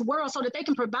live in this world so that they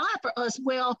can provide for us.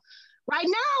 Well, right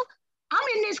now, I'm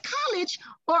in this college,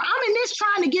 or I'm in this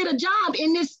trying to get a job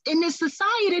in this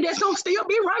society that's gonna still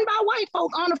be run by white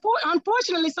folk,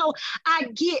 unfortunately. So I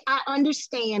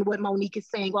understand what Monique is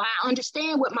saying, or I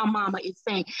understand what my mama is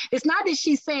saying. It's not that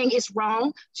she's saying it's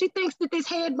wrong. She thinks that this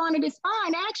head bonnet is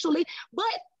fine, actually, but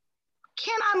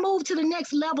can I move to the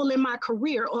next level in my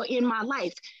career or in my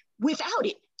life without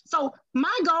it? So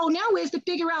my goal now is to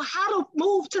figure out how to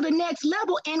move to the next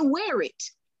level and wear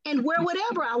it. And wear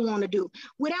whatever I want to do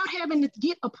without having to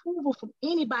get approval from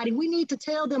anybody. We need to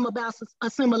tell them about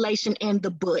assimilation and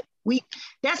the but.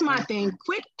 That's my thing.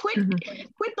 Quit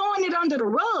throwing it under the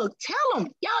rug. Tell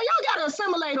them, y'all gotta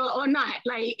assimilate or not.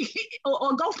 Like,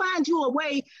 or go find you a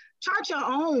way. Chart your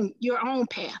own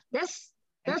path. That's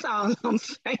all I'm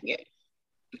saying.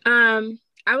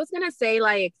 I was gonna say,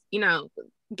 like, you know,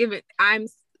 I'm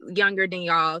younger than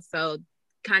y'all, so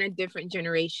kind of different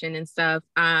generation and stuff.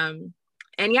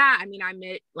 And yeah, I mean,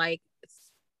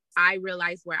 I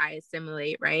realize where I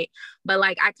assimilate, right? But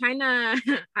like, I kind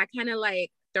of like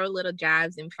throw little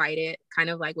jabs and fight it, kind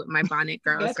of like with my bonnet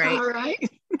girls, That's right? all right.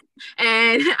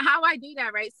 And how I do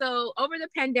that, right? So over the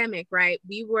pandemic, right,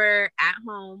 we were at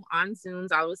home on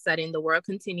Zooms. All of a sudden, the world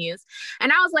continues.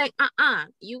 And I was like,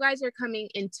 you guys are coming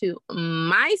into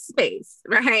my space,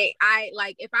 right? I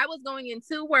like, if I was going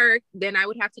into work, then I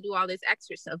would have to do all this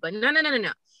extra stuff. But no.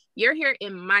 You're here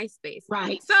in my space.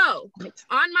 Right. So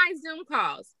on my Zoom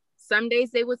calls, some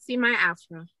days they would see my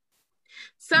afro.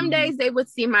 Some days they would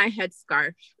see my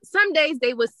headscarf. Some days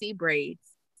they would see braids.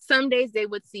 Some days they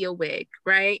would see a wig,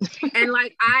 right? And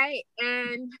like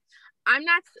I'm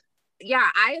not,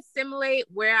 I assimilate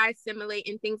where I assimilate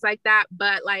and things like that.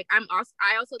 But like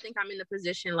I also think I'm in the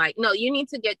position like, no, you need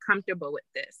to get comfortable with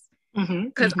this.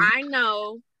 Because I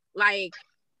know like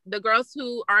the girls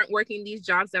who aren't working these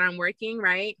jobs that I'm working,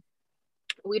 right?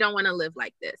 We don't want to live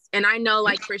like this. And I know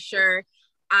like for sure,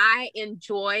 I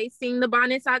enjoy seeing the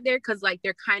bonnets out there because like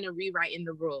they're kind of rewriting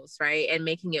the rules, right? And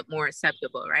making it more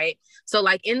acceptable, right? So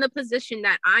like in the position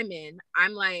that I'm in,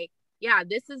 I'm like, yeah,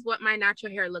 this is what my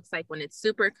natural hair looks like when it's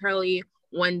super curly,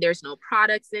 when there's no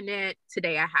products in it.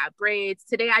 Today I have braids.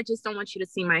 Today I just don't want you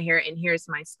to see my hair, and here's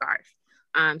my scarf.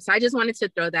 So I just wanted to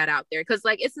throw that out there because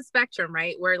like it's a spectrum,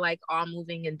 right? We're like all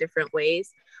moving in different ways.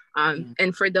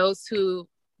 And for those who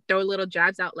throw little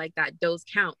jabs out like that, those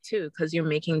count too, because you're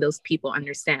making those people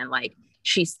understand like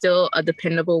she's still a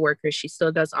dependable worker. She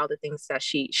still does all the things that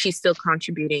she's still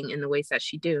contributing in the ways that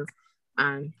she do.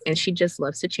 And she just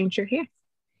loves to change her hair.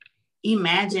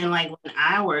 Imagine like when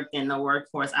I worked in the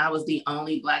workforce, I was the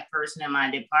only Black person in my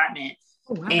department.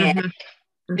 And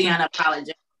be unapologetic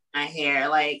with my hair.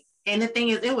 Like, and the thing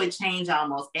is, it would change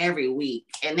almost every week.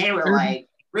 And they were like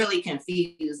really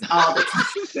confused all the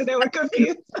time. So they were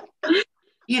confused.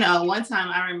 You know, one time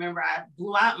I remember I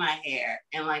blew out my hair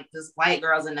and like this white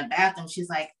girl's in the bathroom. She's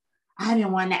like, I've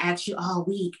been wanting to ask you all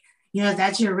week, you know, is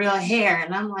that your real hair?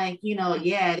 And I'm like, you know,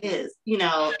 yeah, it is, you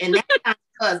know, and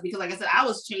that's because like I said, I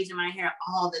was changing my hair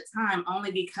all the time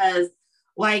only because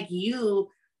like you,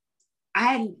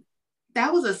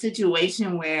 that was a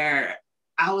situation where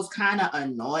I was kind of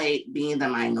annoyed being the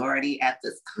minority at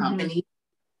this company.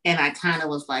 And I kind of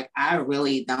was like, I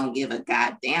really don't give a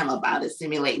goddamn about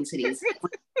assimilating to these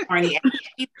corny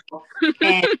people.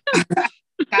 And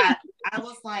I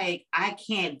was like, I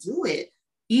can't do it.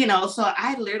 You know, so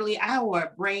I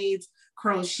wore braids,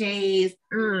 crochets,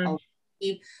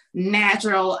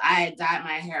 natural. I dyed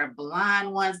my hair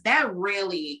blonde once. That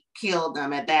really killed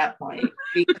them at that point.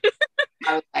 Because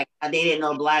I was like, they didn't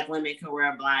know Black women could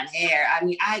wear blonde hair. I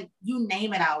mean, you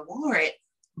name it, I wore it.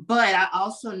 But I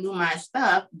also knew my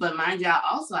stuff. But mind y'all,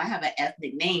 also I have an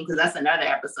ethnic name because that's another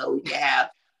episode we could have.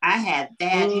 I had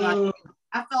that. You know,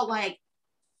 I felt like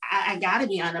I got to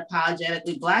be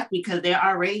unapologetically Black because they're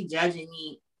already judging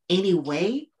me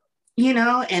anyway. You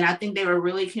know, and I think they were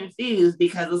really confused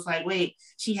because it's like, wait,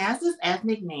 she has this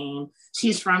ethnic name.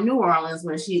 She's from New Orleans,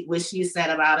 which she said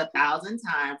about 1,000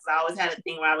 times. I always had a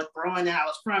thing where I was throwing that I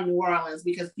was from New Orleans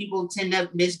because people tend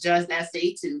to misjudge that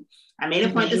state too. I made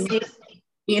a point to say,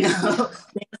 you know,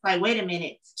 it's like, wait a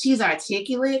minute, she's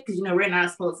articulate because you know we're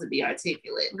not supposed to be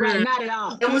articulate, right? Not at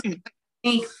all.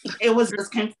 It was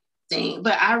just confusing,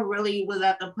 but I really was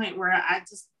at the point where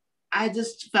I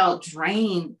just felt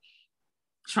drained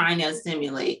trying to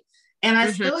assimilate, and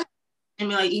I still have to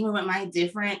assimilate even with my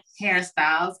different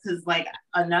hairstyles because like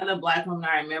another Black woman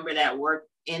I remember that worked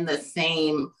in the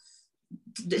same.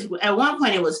 At one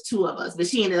point it was 2 of us, but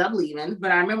she ended up leaving.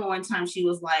 But I remember one time she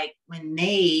was like, when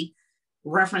they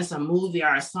reference a movie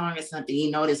or a song or something, you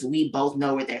notice we both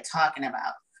know what they're talking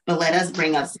about, but let us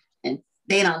bring up something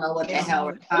they don't know what the hell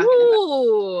we're talking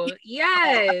about.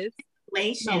 Yes.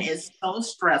 Inflation is so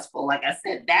stressful. Like I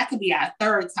said, that could be our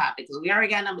 3rd topic. We already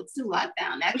got number 2 locked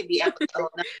down. That could be episode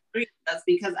number 3 of us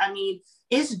because I mean,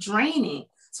 it's draining.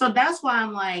 So that's why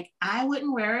I'm like, I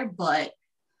wouldn't wear it, but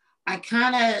I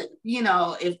kind of, you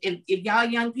know, if y'all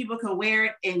young people could wear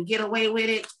it and get away with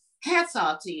it, hats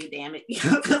off to you, damn it.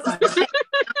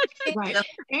 Right.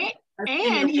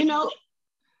 And you know,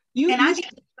 I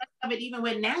get the stress of it even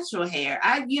with natural hair.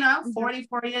 I'm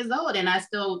 44 years old and I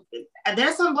still,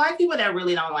 there's some Black people that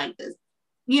really don't like this,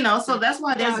 you know, so that's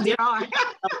why there's different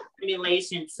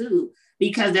simulation too,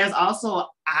 because there's also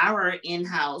our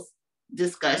in-house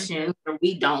discussion where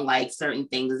we don't like certain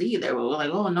things either. We're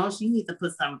like, oh no, she needs to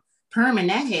put some perm in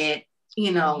that head,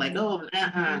 you know, like, oh,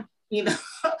 you know,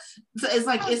 so it's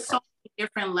like, it's so many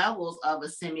different levels of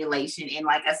assimilation. And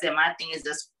like I said, my thing is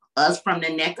just us from the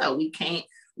neck up. We can't,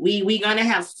 we gonna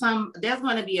have there's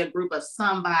gonna be a group of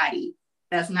somebody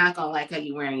that's not gonna like how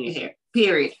you wearing your hair,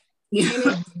 period.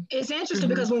 It's interesting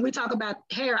because when we talk about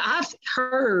hair, I've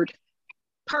heard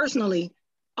personally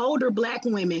older Black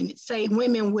women say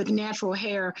women with natural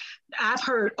hair. I've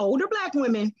heard older Black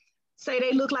women say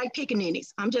they look like pickaninnies.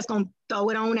 I'm just gonna throw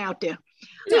it on out there.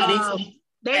 No,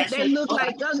 They look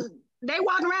like they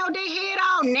walk around with their head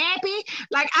all nappy.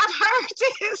 Like I've heard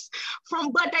this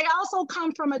but they also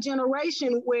come from a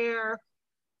generation where,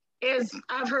 as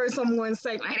I've heard someone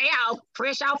say, like they all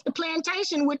fresh off the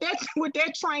plantation with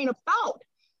that train of thought,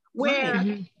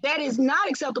 where that is not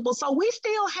acceptable. So we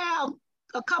still have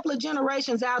a couple of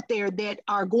generations out there that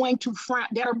are going to frown,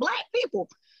 that are Black people,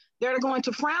 that are going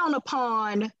to frown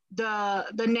upon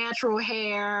the natural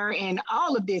hair and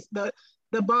all of this,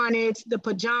 the bonnets, the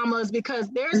pajamas, because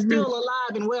they're still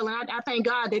alive and well. And I thank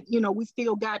God that, we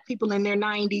still got people in their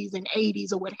 90s and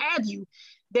 80s or what have you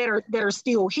that are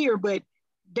still here. But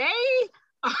they,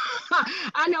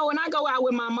 I know when I go out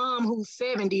with my mom who's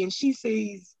 70 and she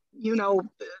sees,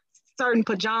 certain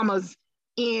pajamas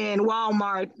in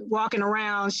Walmart walking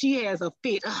around, she has a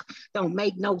fit. Don't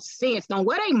make no sense. Don't,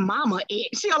 where they mama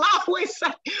at? She'll always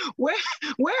say,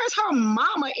 where's her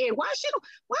mama at? Why she don't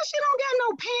got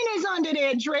no panties under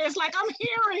that dress? Like I'm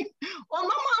hearing, well, my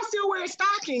mom still wears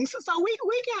stockings. So we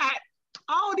got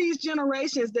all these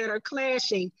generations that are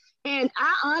clashing. And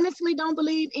I honestly don't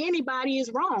believe anybody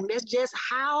is wrong. That's just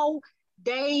how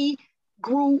they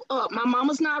grew up. My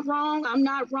mama's not wrong. I'm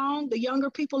not wrong. The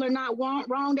younger people are not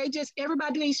wrong.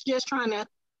 Everybody's just trying to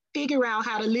figure out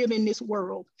how to live in this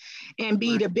world and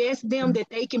be the best them that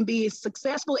they can be, as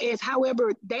successful as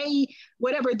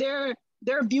whatever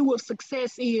their view of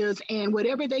success is, and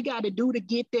whatever they got to do to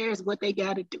get there is what they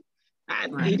got to do.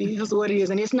 It is what it is.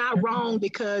 And it's not wrong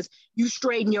because you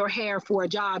straighten your hair for a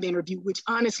job interview, which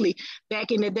honestly,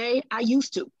 back in the day, I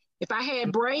used to. If I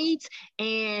had braids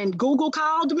and Google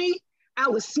called me, I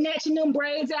was snatching them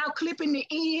braids out, clipping the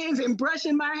ends and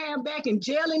brushing my hair back and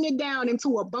gelling it down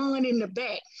into a bun in the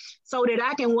back so that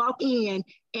I can walk in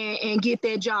and get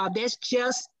that job. That's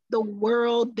just the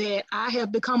world that I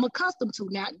have become accustomed to.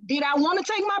 Now, did I want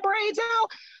to take my braids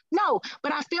out? No,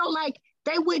 but I felt like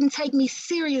they wouldn't take me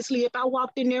seriously if I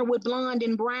walked in there with blonde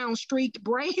and brown streaked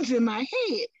braids in my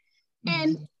head.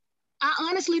 And I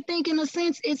honestly think, in a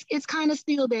sense, it's kind of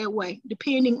still that way,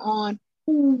 depending on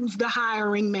who's the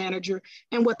hiring manager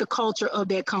and what the culture of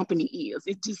that company is.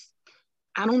 It just,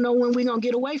 I don't know when we're going to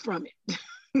get away from it.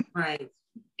 Right.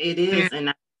 It is.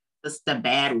 And that's the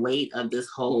bad weight of this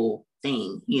whole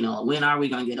thing. When are we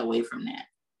going to get away from that?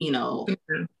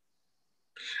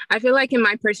 I feel like in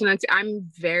my personal,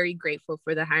 I'm very grateful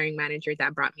for the hiring manager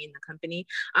that brought me in the company.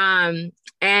 And,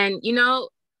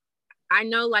 I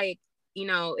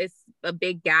know it's a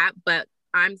big gap, but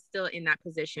I'm still in that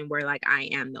position where like I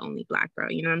am the only Black girl,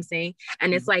 you know what I'm saying?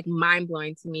 And it's like mind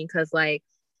blowing to me because like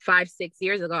 5-6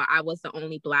 years ago, I was the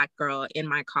only Black girl in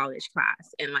my college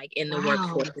class, and like in the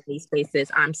workforce in these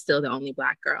places, I'm still the only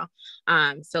Black girl.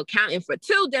 So counting for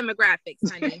 2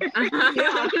 demographics, honey.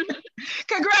 Yeah.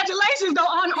 Congratulations though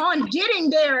on getting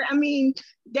there. I mean,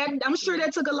 that I'm sure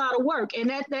that took a lot of work, and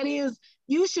that is,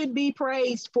 you should be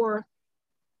praised for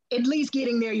at least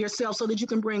getting there yourself so that you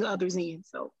can bring others in.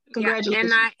 So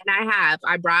congratulations. Yeah, and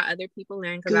I brought other people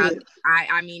in because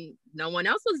I mean, no one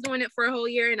else was doing it for a whole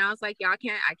year, and I was like, I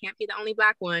can't be the only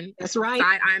Black one. That's right.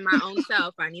 I'm my own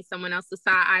self. I need someone else to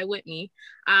side eye with me.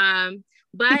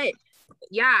 But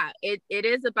yeah, it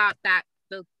is about that,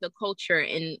 the culture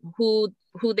and who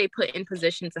they put in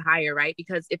position to hire, right?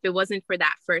 Because if it wasn't for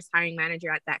that first hiring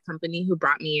manager at that company who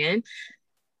brought me in,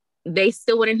 they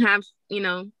still wouldn't have,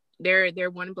 they're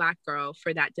one Black girl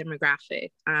for that demographic.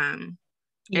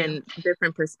 And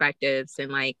different perspectives, and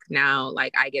like now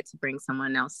like I get to bring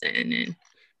someone else in, and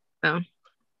so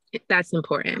that's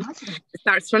important. Awesome. It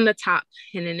starts from the top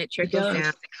and then it trickles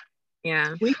down.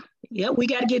 Yeah. We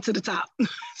got to get to the top.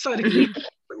 So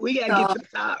we got to get to the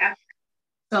top.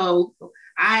 So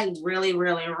I really,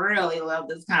 really, really love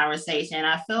this conversation.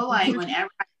 I feel like whenever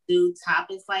I do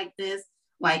topics like this,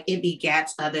 like it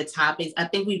begets other topics. I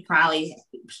think we probably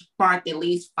sparked at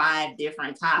least 5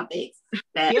 different topics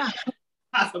that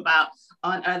talk about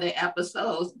on other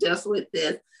episodes just with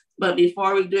this. But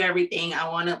before we do everything, I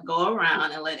want to go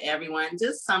around and let everyone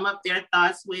just sum up their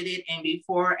thoughts with it.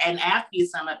 And after you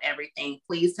sum up everything,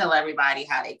 please tell everybody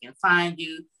how they can find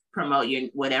you, promote your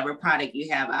whatever product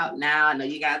you have out now. I know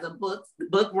you guys are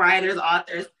book writers,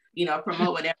 authors,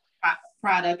 promote whatever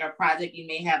product or project you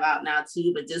may have out now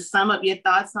too, but just sum up your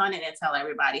thoughts on it and tell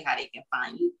everybody how they can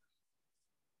find you.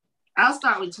 I'll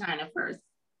start with China first.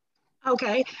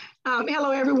 Okay. Hello,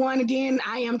 everyone. Again,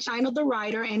 I am China the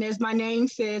writer, and as my name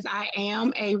says, I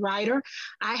am a writer.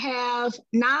 I have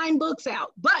 9 books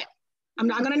out, but I'm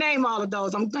not going to name all of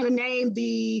those. I'm going to name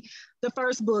the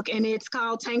first book, and it's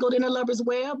called Tangled in a Lover's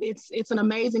Web. It's an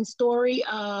amazing story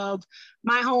of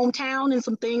my hometown and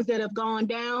some things that have gone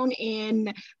down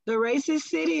in the racist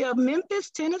city of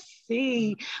Memphis,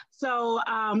 Tennessee. So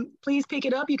please pick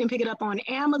it up. You can pick it up on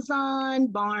Amazon,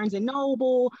 Barnes and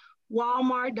Noble,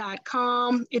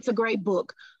 Walmart.com. It's a great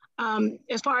book.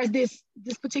 As far as this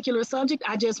particular subject,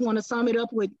 I just want to sum it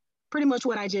up with pretty much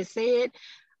what I just said.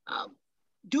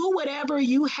 Do whatever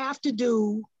you have to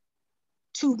do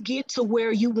to get to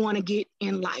where you want to get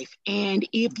in life. And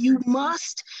if you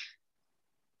must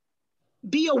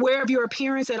be aware of your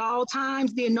appearance at all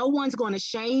times, then no one's going to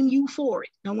shame you for it.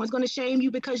 No one's going to shame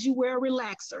you because you wear a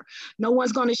relaxer. No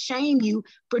one's going to shame you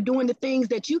for doing the things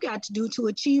that you got to do to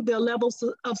achieve the levels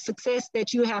of success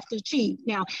that you have to achieve.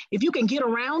 Now, if you can get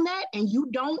around that and you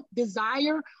don't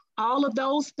desire all of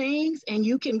those things and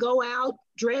you can go out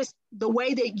dressed the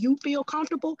way that you feel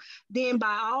comfortable, then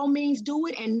by all means do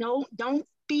it, and don't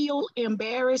feel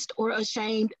embarrassed or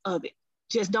ashamed of it.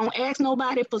 Just don't ask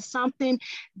nobody for something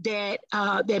that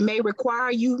may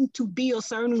require you to be a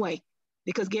certain way,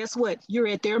 because guess what? You're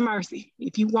at their mercy.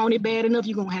 If you want it bad enough,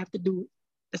 you're gonna have to do it.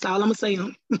 That's all I'm gonna say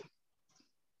on it.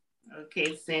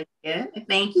 Okay, Cynthia.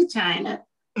 Thank you, China.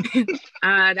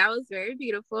 That was very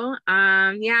beautiful.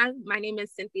 Yeah, my name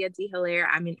is Cynthia D. Hilaire.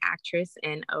 I'm an actress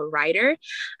and a writer.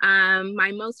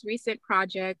 My most recent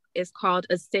project is called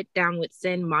A Sit Down with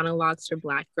Sin, Monologues for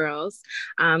Black Girls.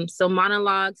 So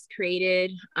monologues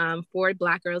created for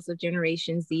Black girls of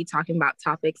Generation Z, talking about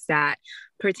topics that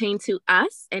pertain to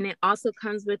us, and it also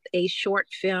comes with a short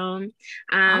film.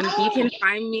 You can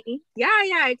find me.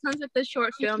 Yeah, it comes with a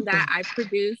short film that I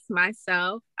produced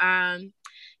myself.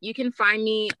 You can find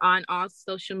me on all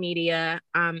social media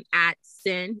at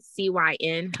Cyn,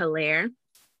 C-Y-N, Hilaire,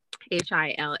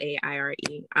 Hilaire.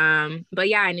 But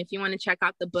yeah, and if you want to check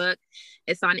out the book,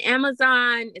 it's on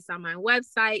Amazon, it's on my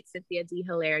website,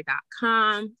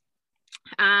 cynthiadhilaire.com.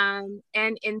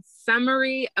 And in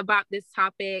summary about this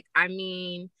topic, I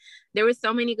mean, there were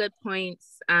so many good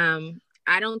points.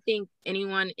 I don't think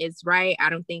anyone is right. I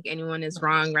don't think anyone is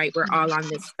wrong, right? We're all on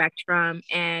this spectrum.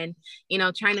 And, you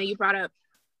know, China, you brought up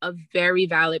a very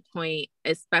valid point,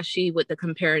 especially with the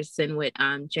comparison with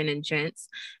Jen and Gents.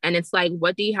 And it's like,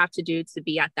 what do you have to do to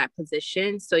be at that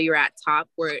position so you're at top,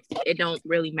 where it don't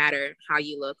really matter how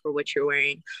you look or what you're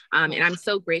wearing? And I'm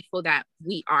so grateful that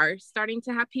we are starting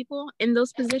to have people in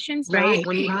those positions, right?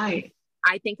 Right.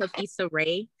 I think of Issa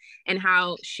Rae and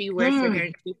how she wears her hair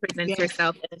and she presents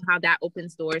herself, and how that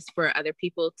opens doors for other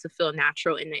people to feel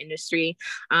natural in the industry.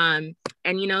 And,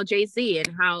 you know, Jay-Z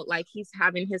and how like he's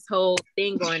having his whole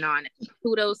thing going on.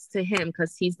 Kudos to him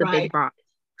because he's the big boss.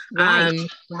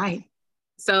 Right.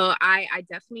 So I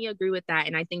definitely agree with that.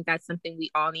 And I think that's something we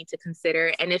all need to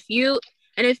consider. And if you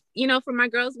know, for my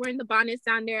girls wearing the bonnets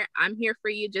down there, I'm here for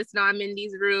you. Just know I'm in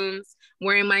these rooms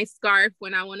wearing my scarf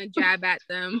when I want to jab at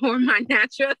them, or my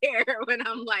natural hair when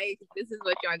I'm like, this is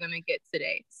what y'all gonna get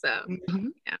today. So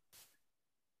yeah.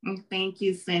 Thank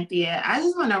you, Cynthia. I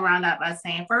just want to round up by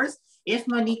saying, first, if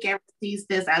Monique ever sees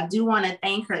this, I do want to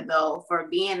thank her though for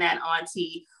being that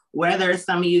auntie, whether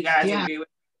some of you guys agree with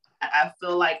me. I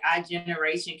feel like our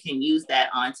generation can use that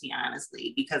auntie,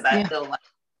 honestly, because I feel like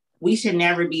we should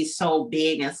never be so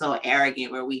big and so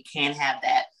arrogant where we can't have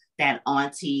that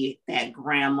auntie, that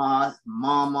grandma,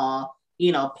 mama,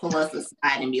 you know, pull us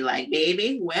aside and be like,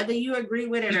 baby, whether you agree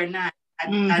with it or not.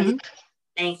 I just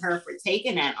thank her for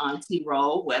taking that auntie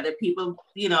role, whether people,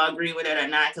 you know, agree with it or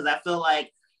not, because I feel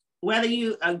like whether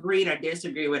you agreed or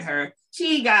disagree with her,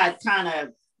 she got kind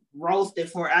of roasted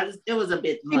for it. It was a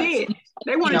bit much. She did.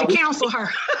 They wanted to counsel her.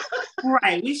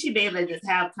 Right. We should be able to just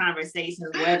have conversations,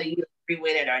 whether you agree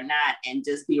with it or not, and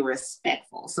just be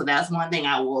respectful. So that's one thing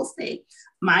I will say.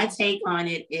 My take on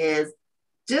it is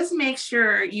just make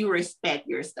sure you respect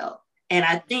yourself. And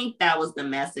I think that was the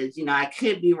message. You know, I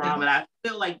could be wrong, but I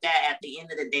feel like that at the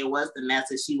end of the day was the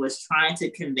message she was trying to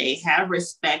convey. Have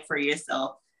respect for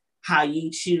yourself, how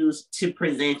you choose to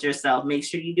present yourself. Make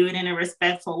sure you do it in a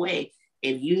respectful way.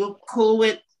 If you're cool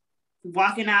with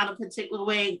walking out a particular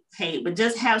way, hey, but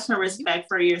just have some respect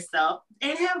for yourself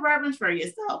and have reverence for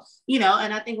yourself, you know.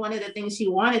 And I think one of the things she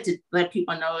wanted to let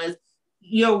people know is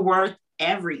you're worth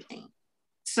everything.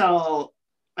 So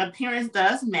appearance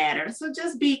does matter. So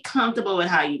just be comfortable with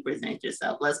how you present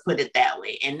yourself. Let's put it that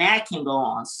way. And that can go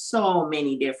on so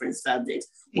many different subjects,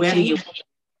 whether you're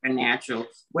natural,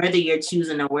 whether you're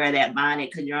choosing to wear that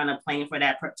bonnet because you're on a plane for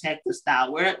that protective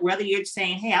style, whether you're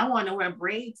saying, hey, I want to wear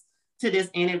braids to this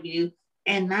interview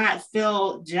and not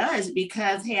feel judged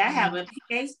because, hey, I have a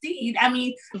PhD. I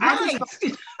mean, I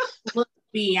just look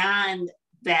beyond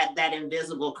that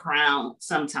invisible crown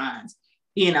sometimes.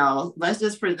 You know, let's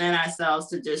just present ourselves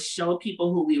to just show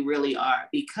people who we really are,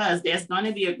 because there's going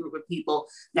to be a group of people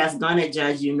that's going to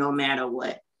judge you no matter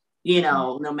what, you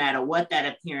know, no matter what that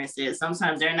appearance is.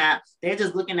 Sometimes they are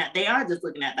just looking at the outer.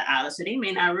 So they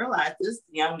may not realize this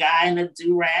young guy in a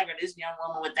do-rag or this young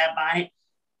woman with that bonnet,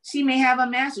 she may have a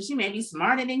master. She may be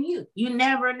smarter than you. You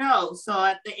never know. So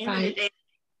at the end of the day,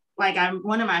 like,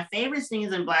 one of my favorite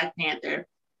scenes in Black Panther,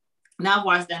 and I've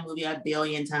watched that movie a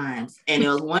billion times, and it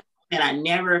was one that I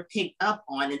never picked up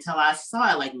on until I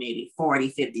saw it like maybe 40,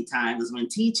 50 times, is when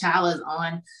T'Challa's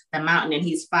on the mountain and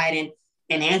he's fighting,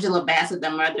 and Angela Bassett, the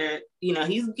mother, you know,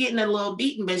 he's getting a little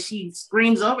beaten, but she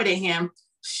screams over to him,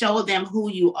 show them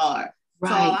who you are. Right.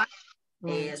 So all I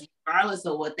is, regardless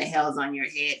of what the hell's on your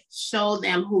head, show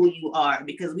them who you are,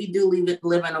 because we do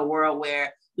live in a world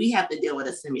where we have to deal with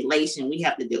assimilation. We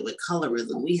have to deal with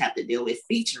colorism. We have to deal with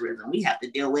featureism. We have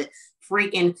to deal with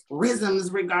freaking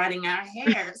rhythms regarding our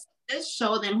hair. Just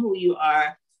show them who you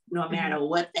are, no matter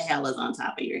what the hell is on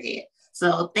top of your head.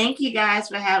 So thank you guys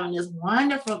for having this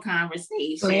wonderful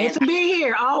conversation. Glad to be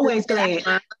here. Always glad.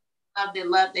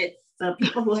 Loved it. So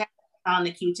people who have on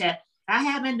the Q chat, I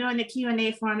have been doing the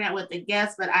Q&A format with the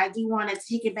guests, but I do want to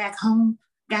take it back home,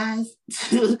 guys,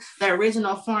 to the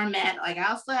original format. Like,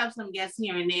 I'll still have some guests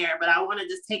here and there, but I want to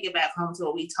just take it back home to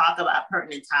where we talk about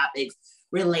pertinent topics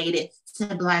related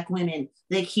to Black women,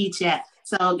 the Q chat.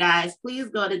 So guys, please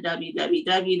go to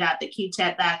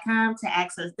www.theqchat.com to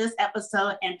access this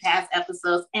episode and past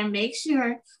episodes, and make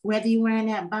sure, whether you're wearing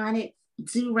that bonnet,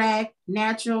 do-rag,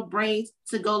 natural braids,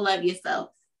 to go love yourself.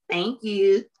 Thank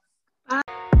you. Bye.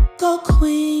 Go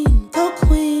queen, go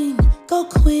queen, go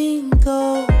queen,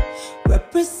 go.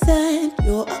 Represent,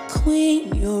 you're a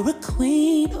queen,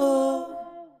 oh.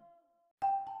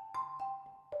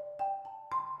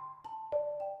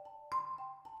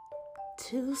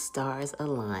 Two stars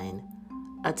align.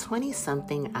 A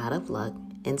 20-something out of luck,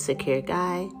 insecure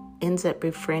guy ends up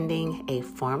befriending a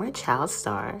former child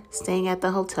star staying at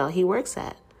the hotel he works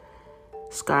at.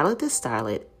 Scarlet the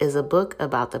Starlet is a book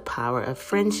about the power of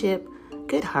friendship,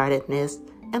 good-heartedness,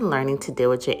 and learning to deal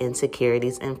with your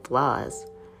insecurities and flaws.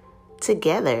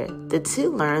 Together, the two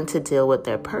learn to deal with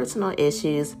their personal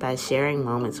issues by sharing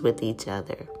moments with each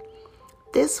other.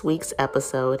 This week's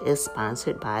episode is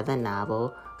sponsored by the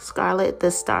novel Scarlet the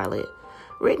Starlet,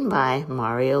 written by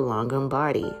Mario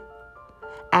Longobardi.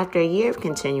 After a year of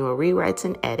continual rewrites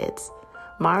and edits,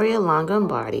 Mario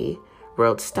Longobardi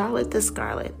wrote Scarlet the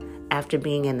Scarlet after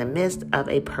being in the midst of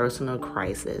a personal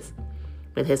crisis.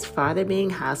 With his father being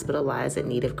hospitalized in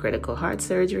need of critical heart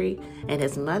surgery and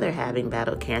his mother having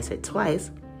battled cancer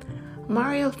twice,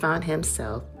 Mario found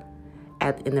himself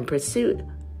in the pursuit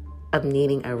of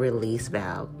needing a release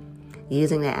valve.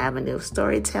 Using the avenue of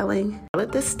storytelling,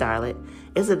 Scarlet the Starlet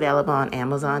is available on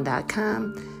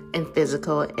Amazon.com in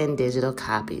physical and digital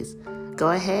copies.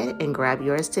 Go ahead and grab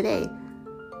yours today.